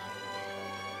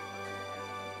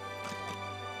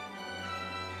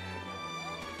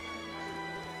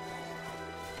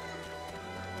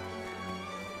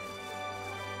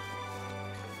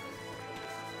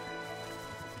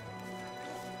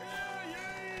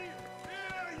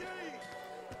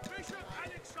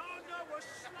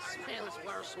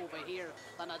 worse over here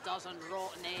than a dozen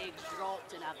rotten eggs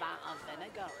dropped in a vat of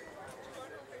vinegar.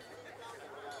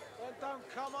 Then don't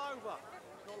come over.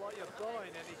 Not like you're buying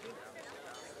anything.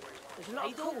 There's not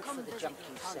a call for the junkie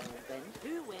son. sale, then.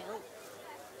 Who will?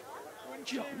 Wouldn't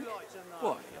Junk? you like to know?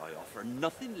 Why, I offer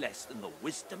nothing less than the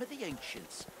wisdom of the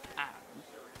ancients, and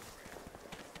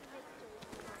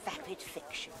Vapid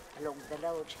fiction, along with a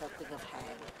large helping of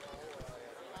ham.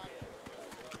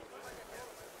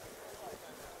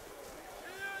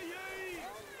 Hear ye!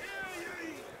 Hear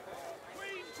ye!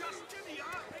 Queen Justinia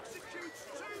executes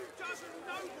 24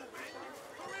 noblemen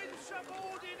for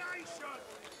insubordination!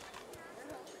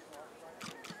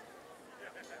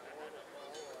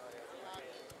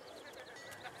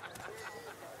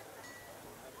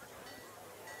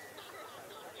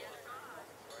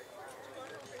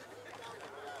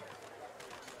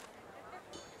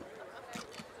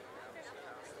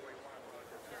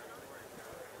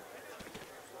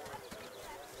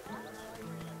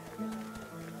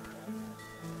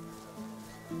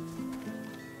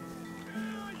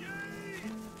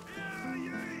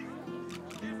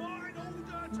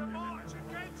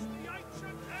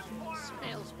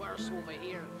 Smells worse over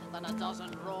here than a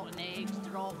dozen rotten eggs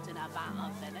dropped in a vat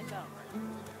of vinegar. Then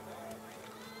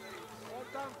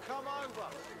don't come over.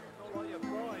 Not like you're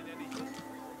buying anything.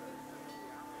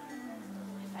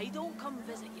 If I don't come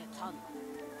visit you, ton,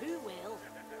 who will?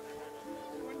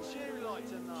 Wouldn't you like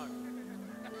to know?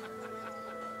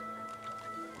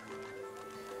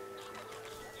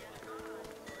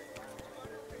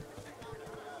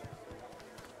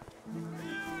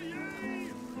 Hear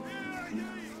ye! Hear ye!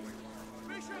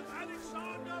 Bishop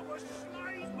Alexander was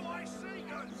slain by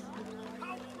seekers!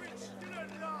 Culprits still at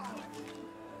large!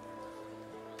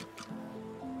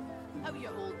 How you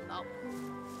holding up?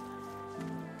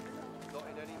 Not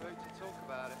in any mood to talk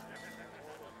about it.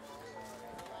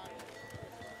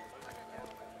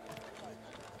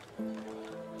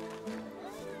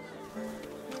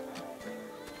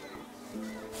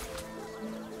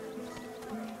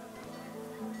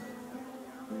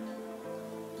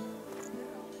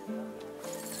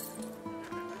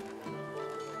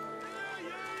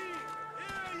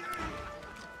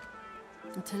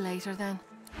 Until later, then.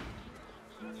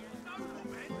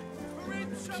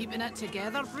 Keeping it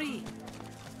together, Bree?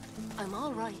 I'm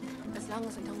all right, as long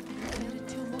as I don't think about it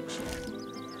too much.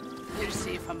 You're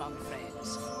safe among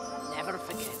friends. Never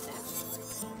forget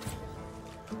it.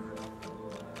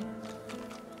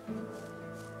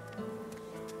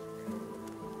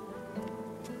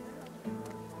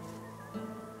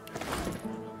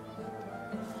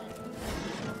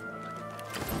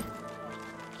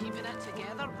 Keeping it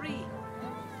together, Bree?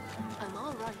 I'm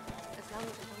all right, as long as I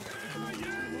don't think about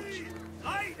it too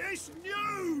much. Latest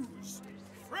news!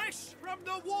 Fresh from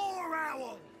the War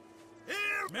Owl!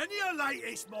 Here, many a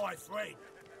latest, my friend.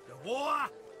 The war,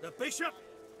 the bishop,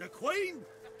 the queen.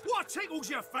 What tickles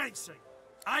your fancy?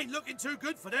 Ain't looking too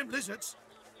good for them lizards.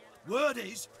 Word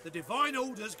is, the Divine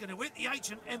Order's gonna hit the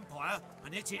ancient empire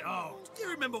and hit it hard. You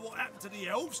remember what happened to the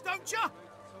elves, don't ya?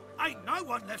 Ain't no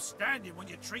one left standing when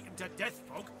you treat them to death,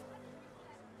 Fog.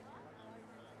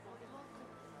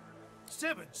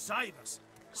 Seven savers.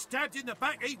 Stabbed in the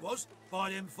back he was by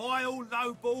them vile,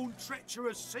 low-born,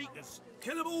 treacherous seekers.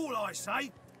 Kill 'em all, I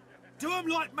say. Do 'em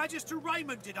like Magister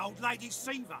Raymond did old Lady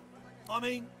Siva. I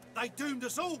mean, they doomed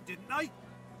us all, didn't they?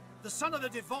 The son of the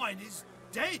Divine is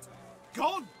dead.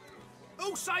 Gone.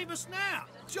 Who'll save us now?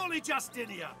 Jolly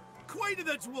Justinia, Queen of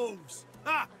the Dwarves.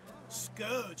 Ah,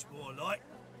 scourge, more like.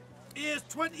 Here's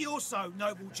 20 or so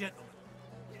noble gentlemen.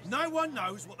 No one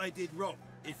knows what they did wrong,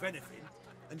 if anything,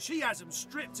 and she has them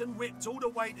stripped and whipped all the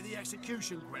way to the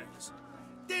execution grounds.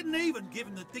 Didn't even give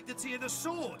them the dignity of the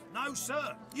sword, no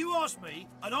sir. You ask me,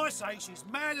 and I say she's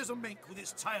mad as a mink with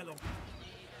its tail on.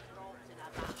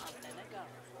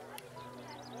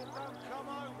 Don't come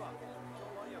over.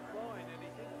 Not like you're buying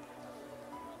anything.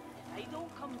 If I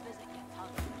don't come visit you, ton,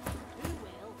 who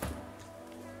will?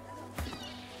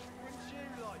 Wouldn't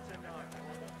you like to know?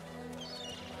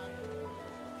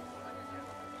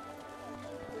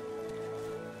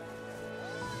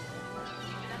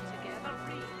 Keeping it together,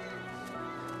 Bree?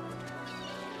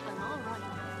 I'm all right,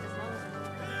 as long as I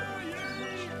don't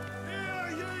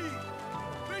Hear ye!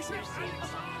 Bishop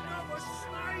Alexander was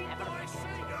slain by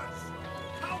seekers.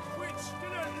 Culprits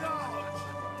still at large.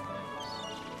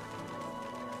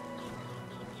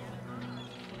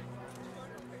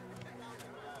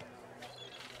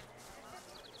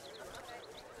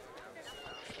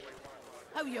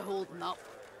 How you holding up?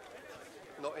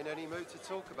 Not in any mood to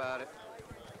talk about it.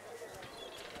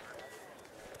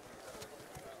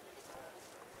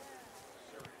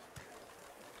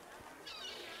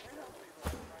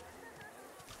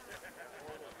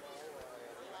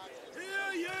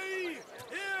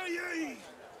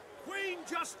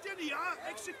 Justinia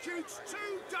executes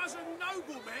 24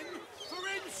 noblemen for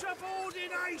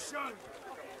insubordination.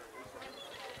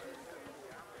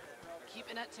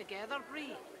 Keeping it together,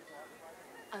 Bree?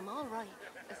 I'm all right,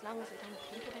 as long as I don't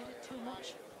think about it too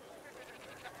much.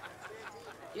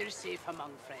 You're safe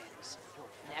among friends.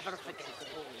 Never forget it.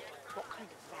 What kind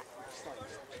of rat looks like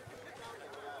that?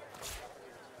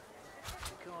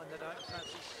 The kind that don't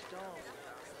fancy starving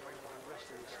like the rest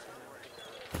of this town.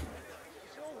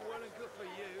 It's all well and good for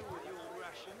you with your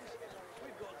rations.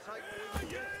 We've got to take what we can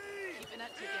get. Keeping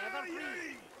it together,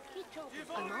 Bree?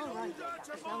 I'm all right,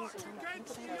 as long as I don't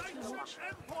think about it too much.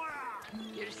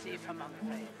 You're safe among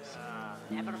friends.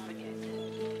 Never forget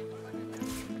it.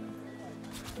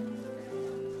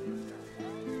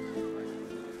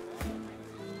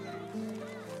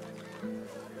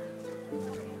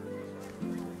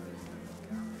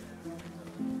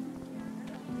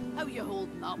 How you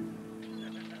holding up?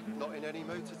 Not in any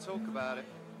mood to talk about it.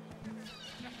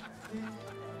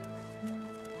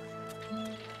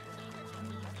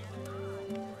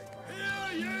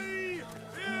 Hear ye!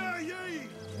 Hear ye!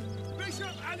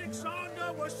 Bishop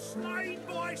Alexander was slain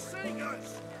by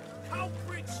singers.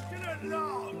 Culprit still at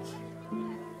large.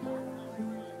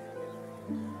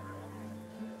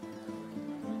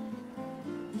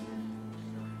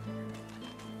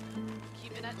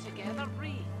 Keeping it together,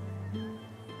 Bree?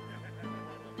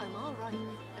 I'm all right,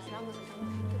 as long as I don't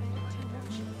think about it too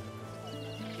much.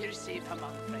 You're safe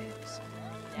among friends.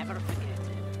 Never forget it.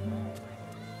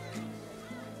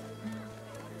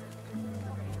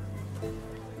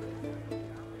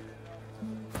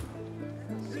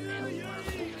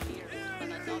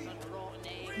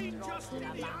 Queen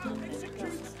Justinia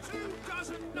executes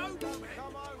 24 noblemen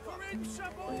for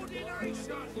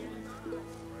insubordination.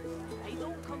 They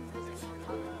don't come visit your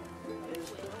father. Who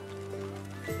will?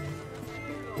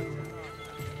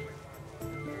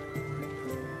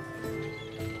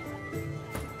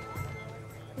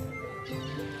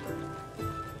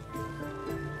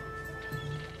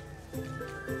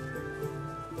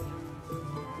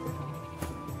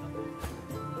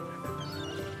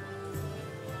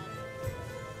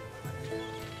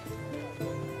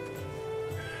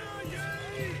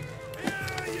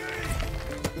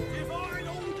 Divine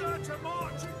order to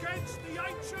march against the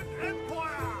ancient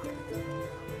empire!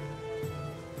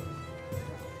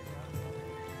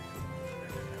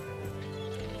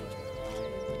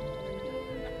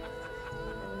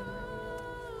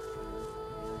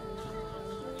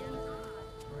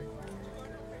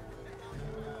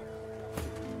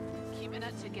 Keeping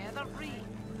it together, Bree?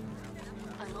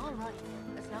 I'm all right,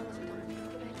 as long as I don't think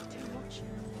about it too much.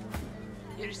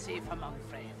 You're safe among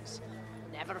friends.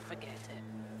 Never forget it.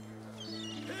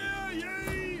 Hear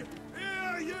ye!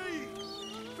 Hear ye!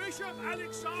 Bishop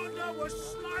Alexander was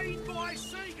slain by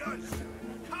singers.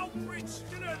 Culprit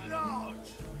still at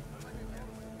large.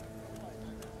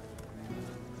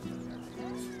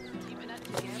 Keeping it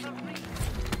together, Bree?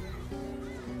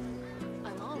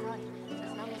 I'm all right,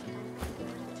 as long as I don't think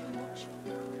about it too much.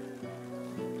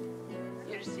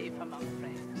 You're safe among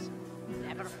friends.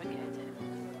 Never forget it.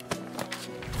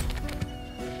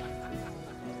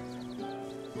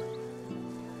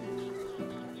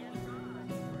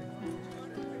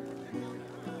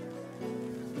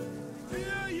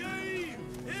 Hear ye!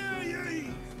 Hear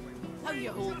ye! How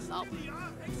you holding up?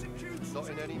 Not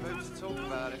in any mood to talk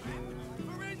about it.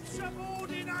 For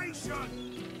insubordination!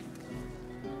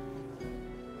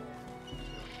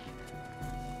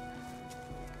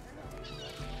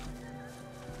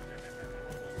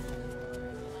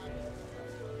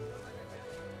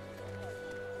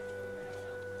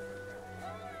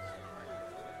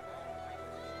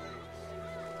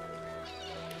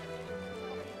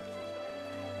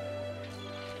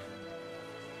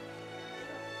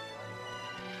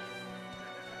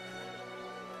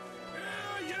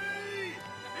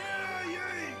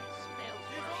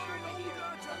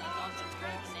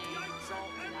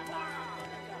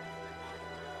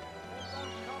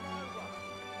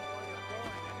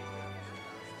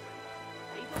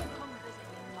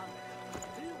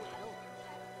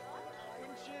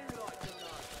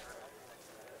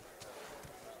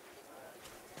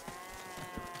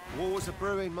 War's a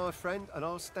brewing, my friend, and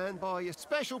I'll stand by you.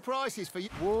 Special prices for you.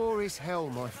 War is hell,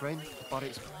 my friend, but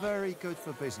it's very good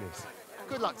for business.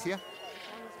 Good luck to you.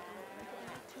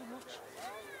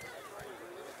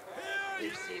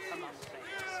 You're safe among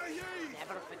friends.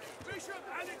 Never forget. Bishop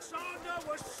Alexander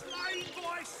was slain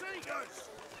by singers.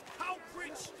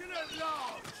 Culprit still at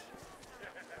large.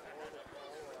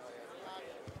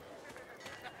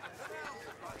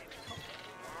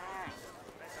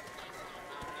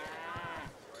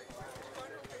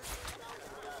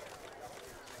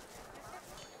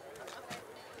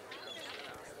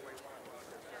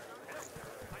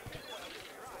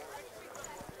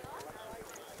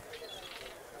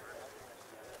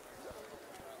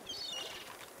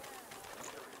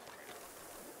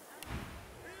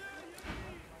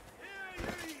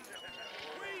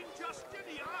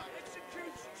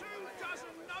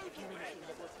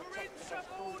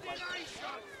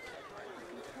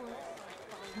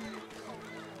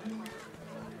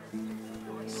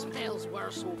 Smells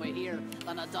worse over here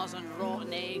than a dozen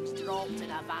rotten eggs dropped in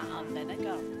a vat of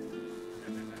vinegar.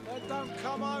 Don't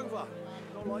come over.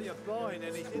 Not like you're buying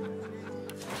anything.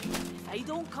 If I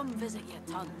don't come visit your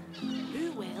ton,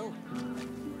 who will?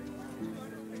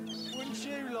 Wouldn't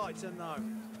you like to know?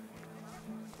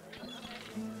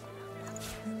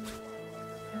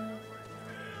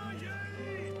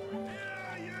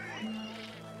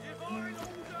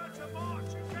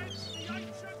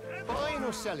 Buying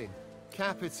or selling?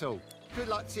 Capital. Good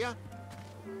luck to you.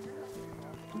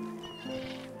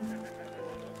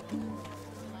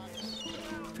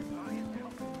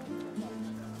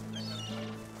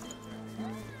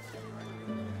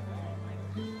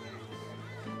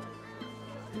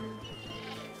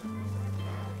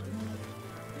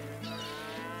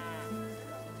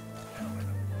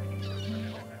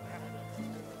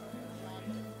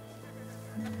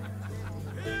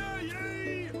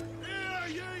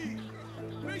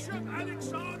 Bishop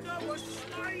Alexander was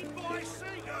slain by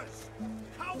singers.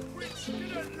 Culprits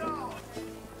didn't laugh.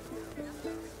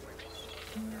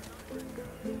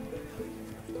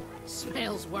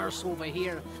 Smells worse over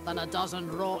here than a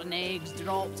dozen rotten eggs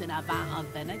dropped in a vat of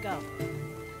vinegar.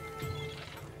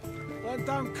 Then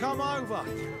don't come over.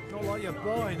 Not like you're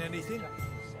buying anything.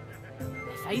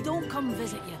 If I don't come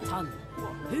visit your ton,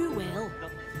 who will?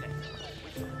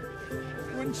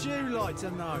 Wouldn't you like to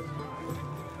know?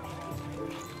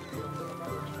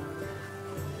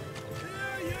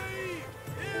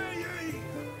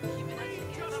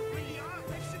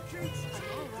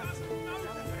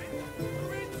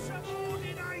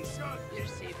 You're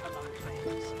safe among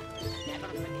friends. Never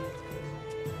forget it.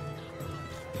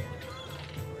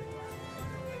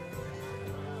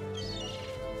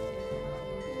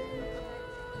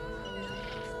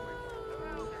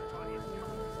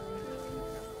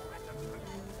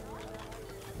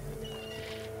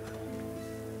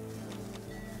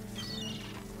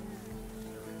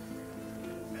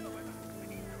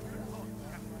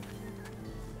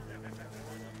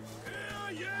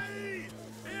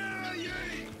 Hear ye!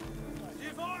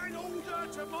 Divine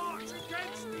order to march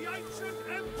against the ancient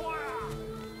empire!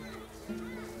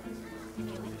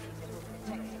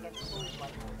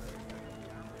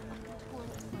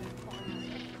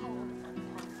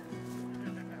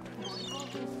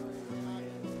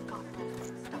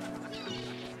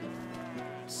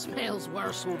 Smells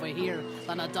worse over here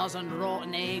than a dozen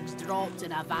rotten eggs dropped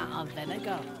in a vat of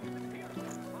vinegar.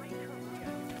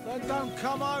 Then don't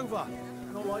come over.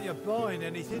 Not like you're buying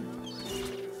anything.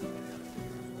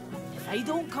 If I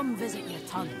don't come visit your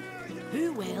ton,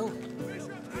 who will?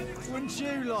 Wouldn't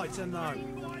you like to know?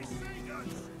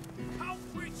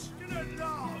 Culprits didn't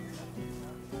laugh.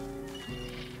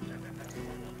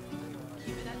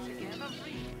 Keeping it together,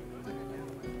 Free.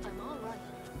 I'm all right,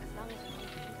 as long as I don't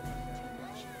think about it too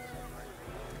much.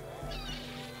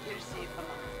 You're safe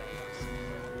among friends.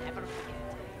 Never forget it.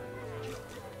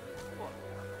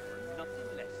 Nothing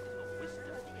less than the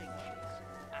wisdom of the ancients.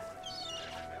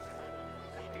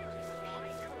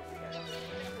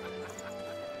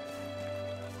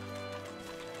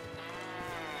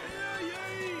 Hear ye!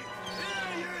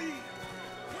 Hear ye!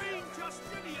 Queen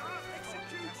Justinia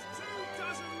executes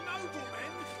 24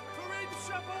 noblemen for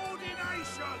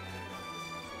insubordination!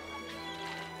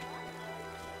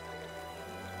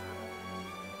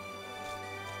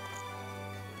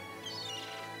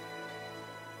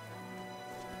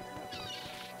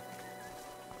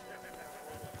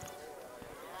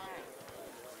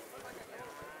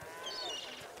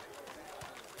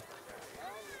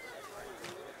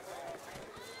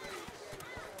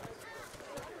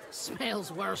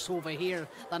 Smells worse over here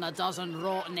than a dozen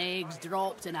rotten eggs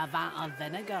dropped in a vat of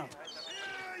vinegar.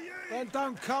 Then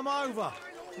don't come over.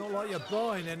 Not like you're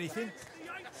buying anything.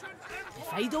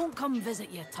 If I don't come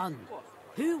visit your ton,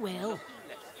 who will?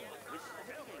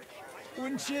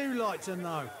 Wouldn't you like to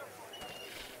know?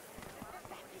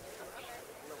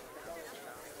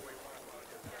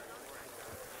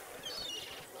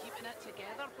 Keeping it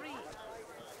together, Bree.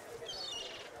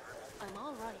 I'm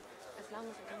all right, as long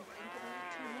as I don't think about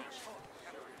it too much.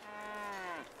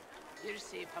 You're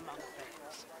safe among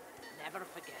friends. Never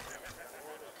forget it.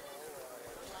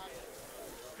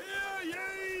 Hear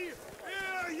ye!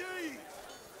 Hear ye!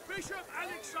 Bishop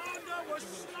Alexander was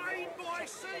slain by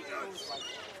singers!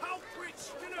 Culprits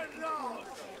didn't laugh!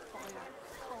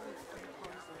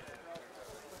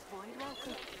 Void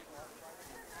welcome.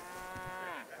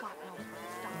 God knows what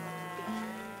it's done with the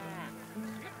beast.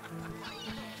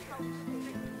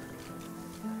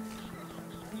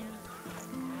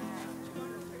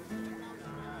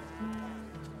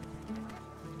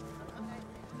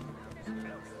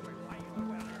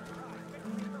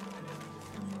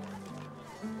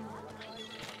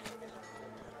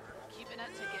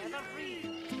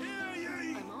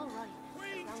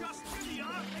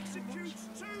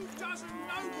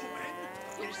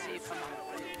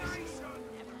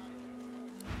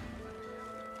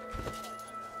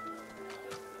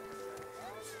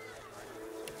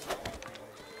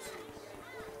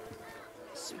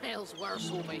 Smells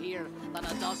worse over here than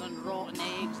a dozen rotten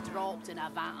eggs dropped in a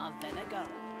vat of vinegar.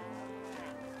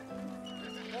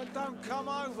 Then don't come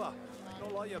over.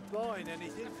 Not like you're buying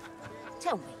anything.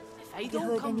 Tell me, If I you don't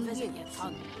heard come any visit news? your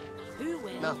ton, who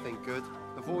will? Nothing good.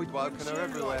 The void woken are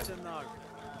everywhere. Like to know.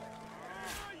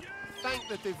 Thank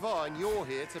the divine you're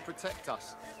here to protect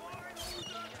us.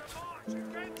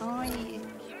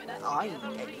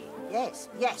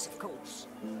 Yes, of course.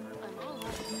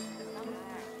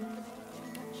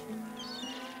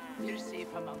 You're safe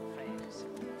among friends.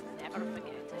 Never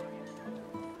forget it.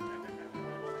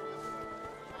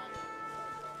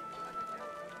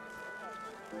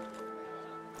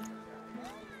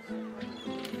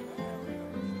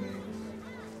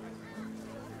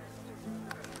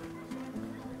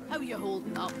 How you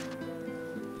holding up?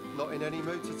 Not in any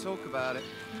mood to talk about it.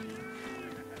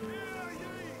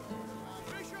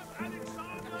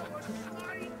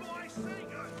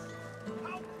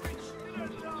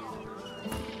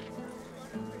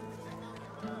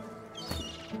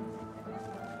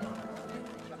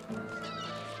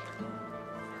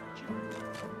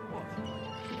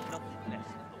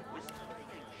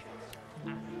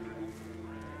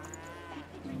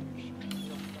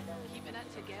 Keeping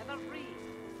it together, Reed.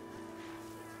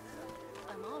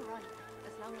 I'm all right,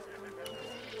 as long as I don't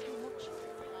compensate too much.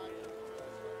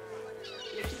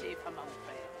 You're safe among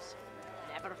friends.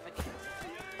 Never forget it.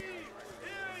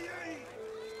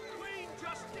 Queen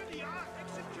Justinia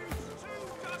executes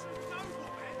 24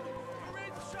 noblemen for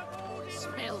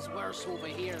insubordination. Smells worse over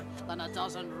here than a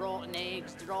dozen rotten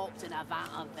eggs dropped in a vat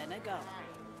of vinegar.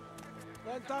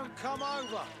 Then don't come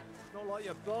over. Not like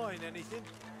you're buying anything.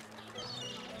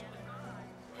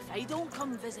 If I don't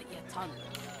come visit your ton,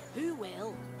 who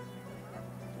will?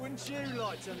 Wouldn't you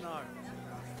like to know?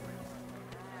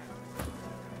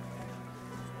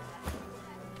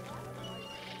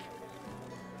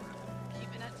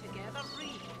 Keeping it together,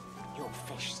 Reed. Your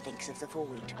fish stinks of the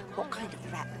void. What kind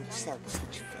of rat would sell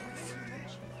such filth?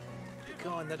 The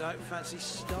kind that don't fancy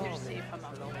starving safe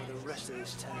among along with the rest of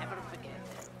this town. Never forget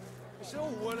it. It's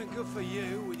all well and good for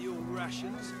you with your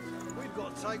rations. We've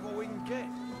got to take what we can get.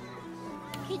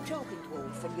 Keep talking,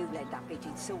 dwarf, and you'll end up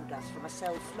eating sawdust from a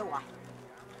cell floor.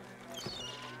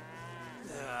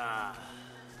 Ah.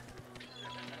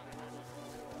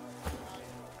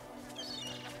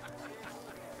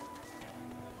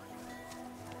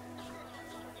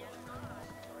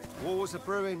 War's a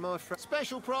brewing, my friend.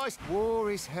 Special price.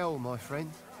 War is hell, my friend,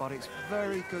 but it's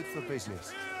very good for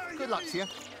business. Good luck to you.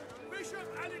 Bishop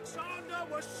Alexander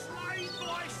was slain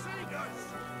by singers.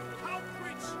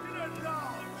 Culprits still at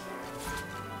large.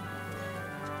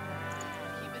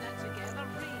 Keeping it together,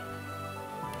 Reed.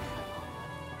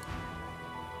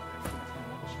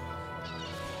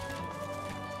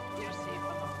 You're safe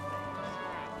among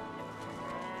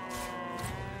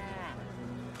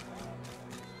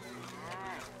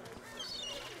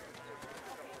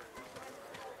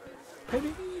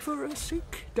Penny for a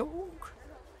sick dog.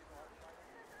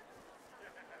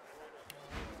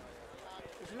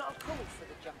 There's a lot of calls for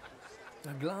the jumpers.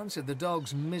 A glance at the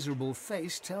dog's miserable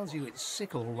face tells you it's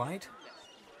sick, all right.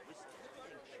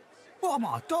 What am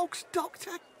I, dog's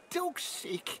doctor? Dog's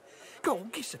sick? Go on,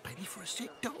 kiss a penny for a sick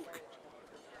dog.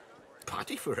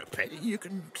 Paddy, for a penny, you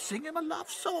can sing him a love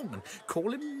song and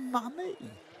call him Mummy.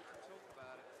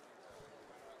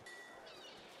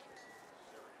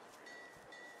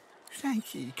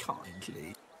 Thank ye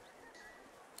kindly.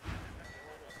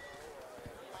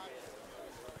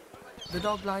 The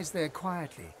dog lies there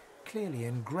quietly, clearly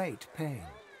in great pain.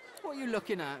 What are you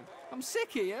looking at? I'm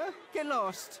sick here. Get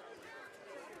lost.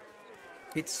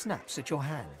 It snaps at your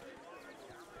hand.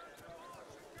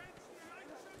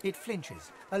 It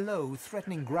flinches. A low,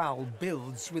 threatening growl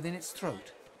builds within its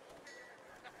throat.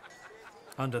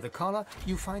 Under the collar,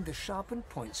 you find the sharpened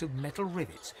points of metal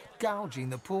rivets, gouging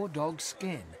the poor dog's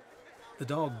skin. The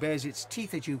dog bares its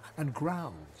teeth at you and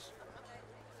growls.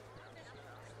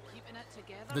 Keeping it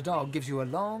together. The dog gives you a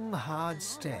long, hard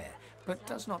stare, but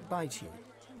does not bite you.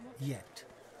 Yet.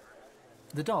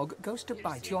 The dog goes to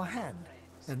bite your hand,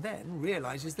 and then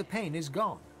realizes the pain is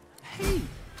gone. Hey,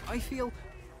 I feel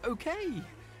okay.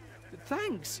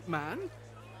 Thanks, man.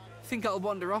 Think I'll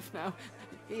wander off now.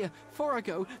 Here, before I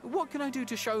go, what can I do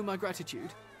to show my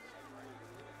gratitude?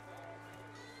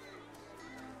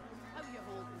 How you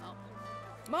holding up?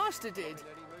 Master did.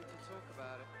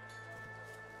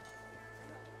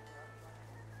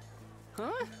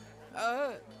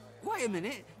 Huh? Wait a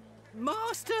minute.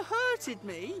 Master hurted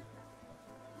me?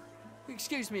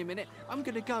 Excuse me a minute. I'm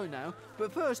gonna go now,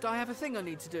 but first I have a thing I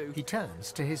need to do. He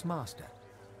turns to his master.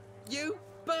 You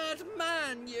bad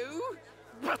man, you!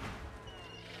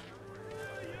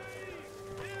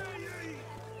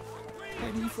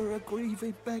 Penny for a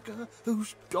grieving beggar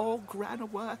whose dog ran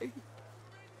away.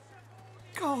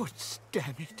 God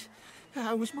damn it.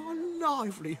 That was my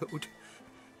livelihood.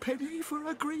 Penny for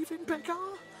a grieving beggar?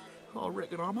 I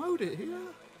reckon I'm owed it here.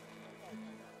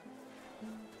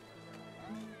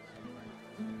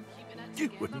 You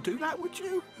wouldn't do that, would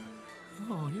you?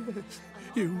 Oh, yes.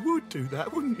 You would do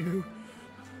that, wouldn't you?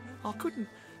 I couldn't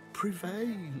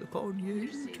prevail upon you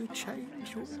to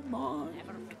change your mind,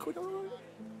 could I?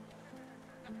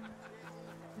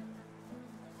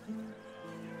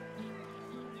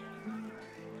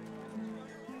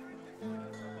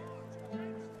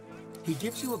 He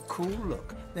gives you a cool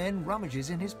look, then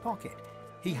rummages in his pocket.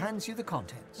 He hands you the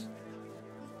contents.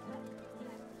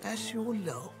 That's your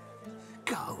lot.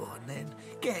 Go on then.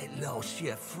 Get lost,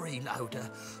 you freeloader.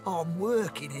 I'm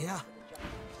working here.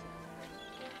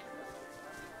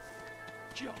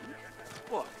 John?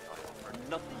 Why, I offer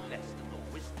nothing less than the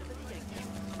wisdom of the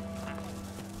ancients.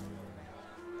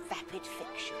 Vapid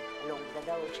fiction, along with a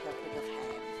large helping of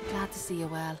ham. Glad to see you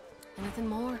well. Anything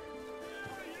more?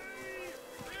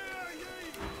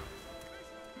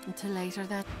 Until later,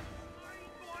 then.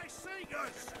 My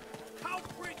singers!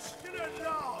 Culprits still at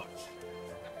large!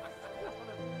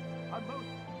 A most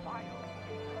vile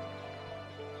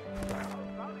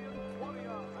valiant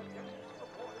warrior against the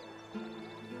police.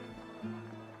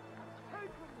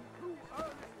 Taken too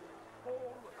early,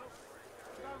 fall help.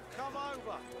 Don't come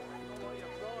over. While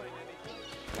you're frying anything.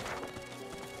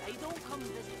 They don't come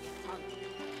visit your tongue.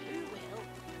 Who will?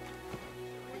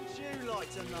 Would you like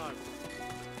to know?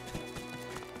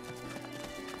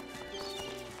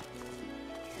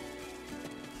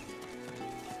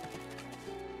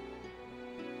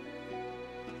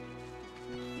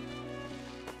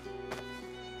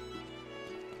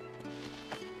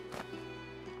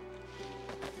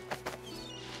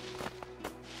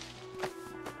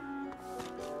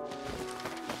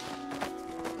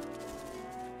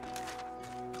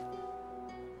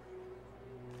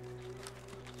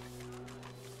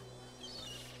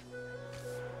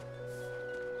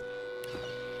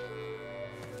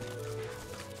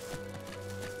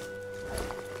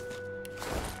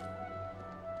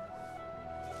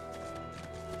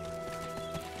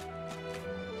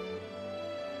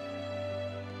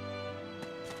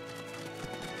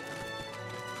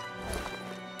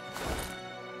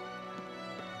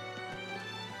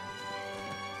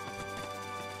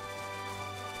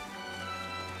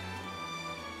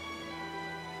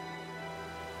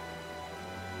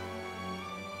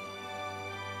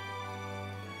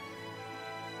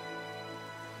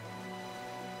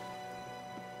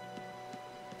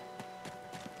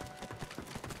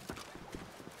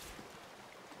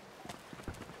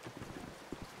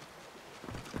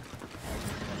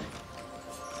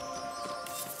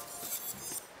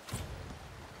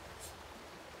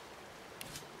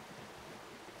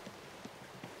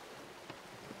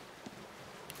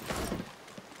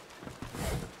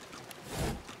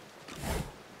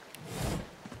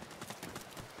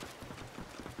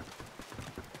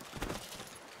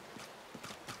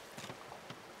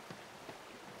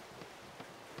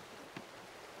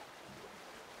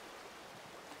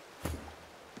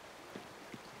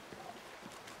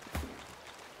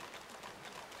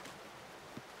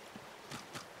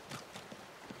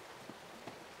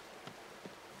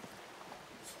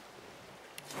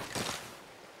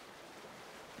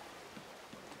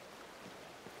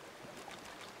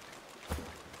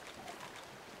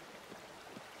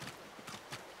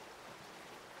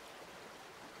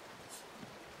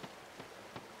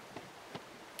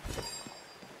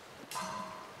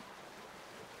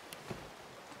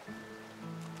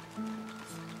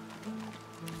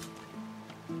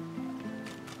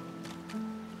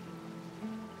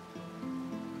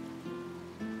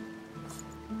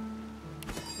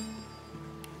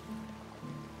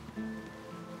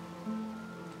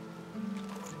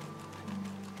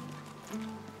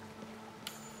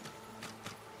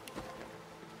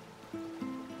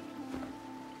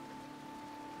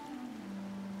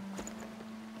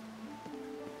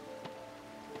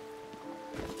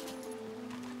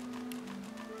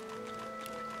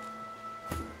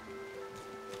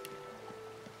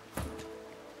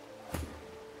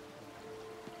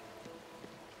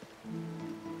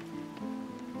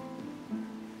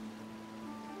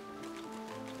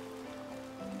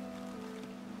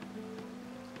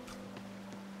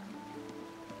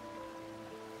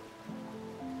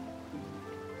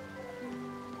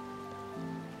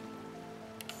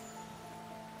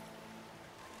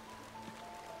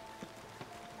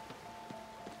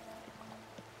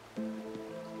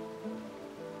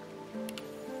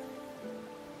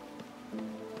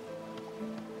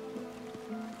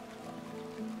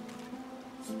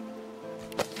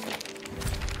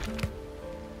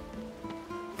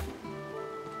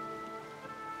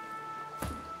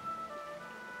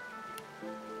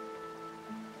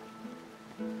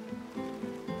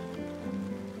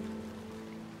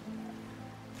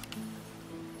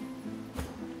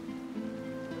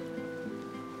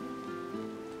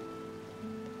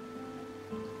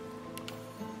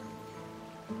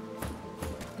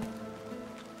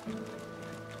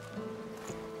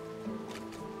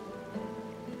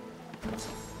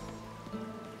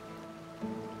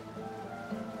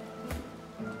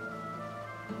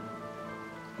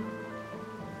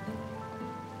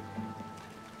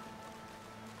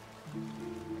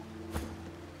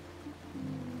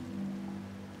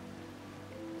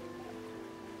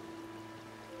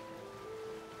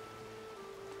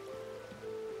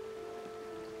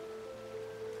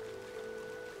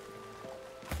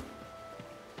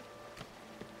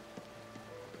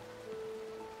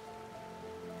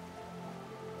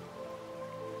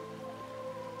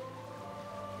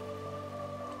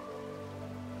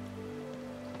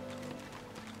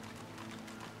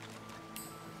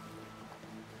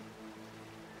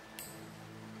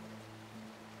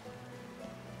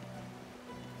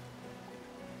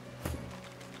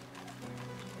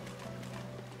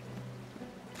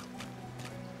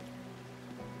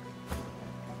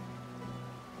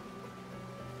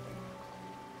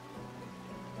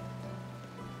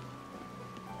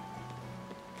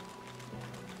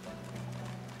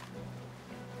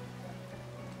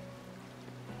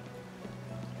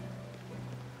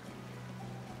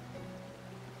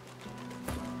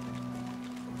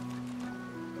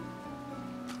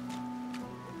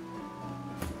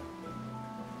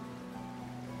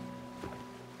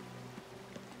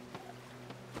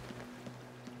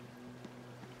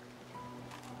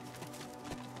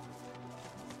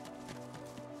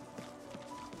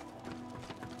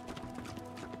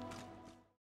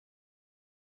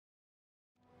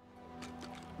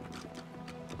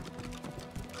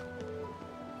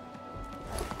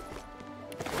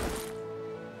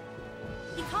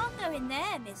 Go in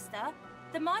there, mister.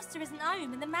 The Meister isn't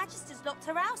home and the Magister's locked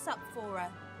her house up for her.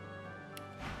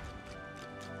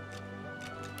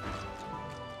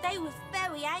 They was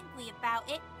very angry about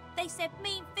it. They said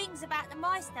mean things about the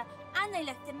Meister and they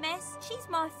left a mess. She's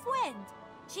my friend.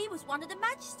 She was one of the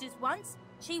Magisters once.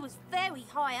 She was very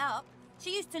high up.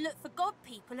 She used to look for god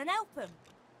people and help them.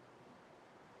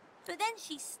 But then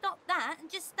she stopped that and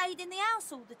just stayed in the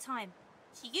house all the time.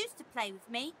 She used to play with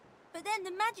me. But then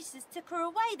the Magisters took her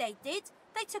away, they did.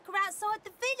 They took her outside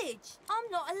the village.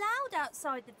 I'm not allowed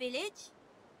outside the village.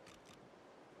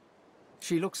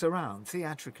 She looks around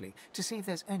theatrically to see if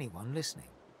there's anyone listening.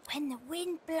 When the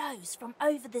wind blows from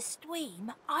over the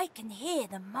stream, I can hear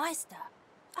the Meister.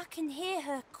 I can hear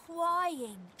her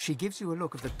crying. She gives you a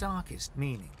look of the darkest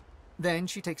meaning. Then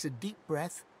she takes a deep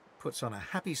breath, puts on a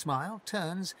happy smile,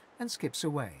 turns and skips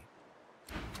away.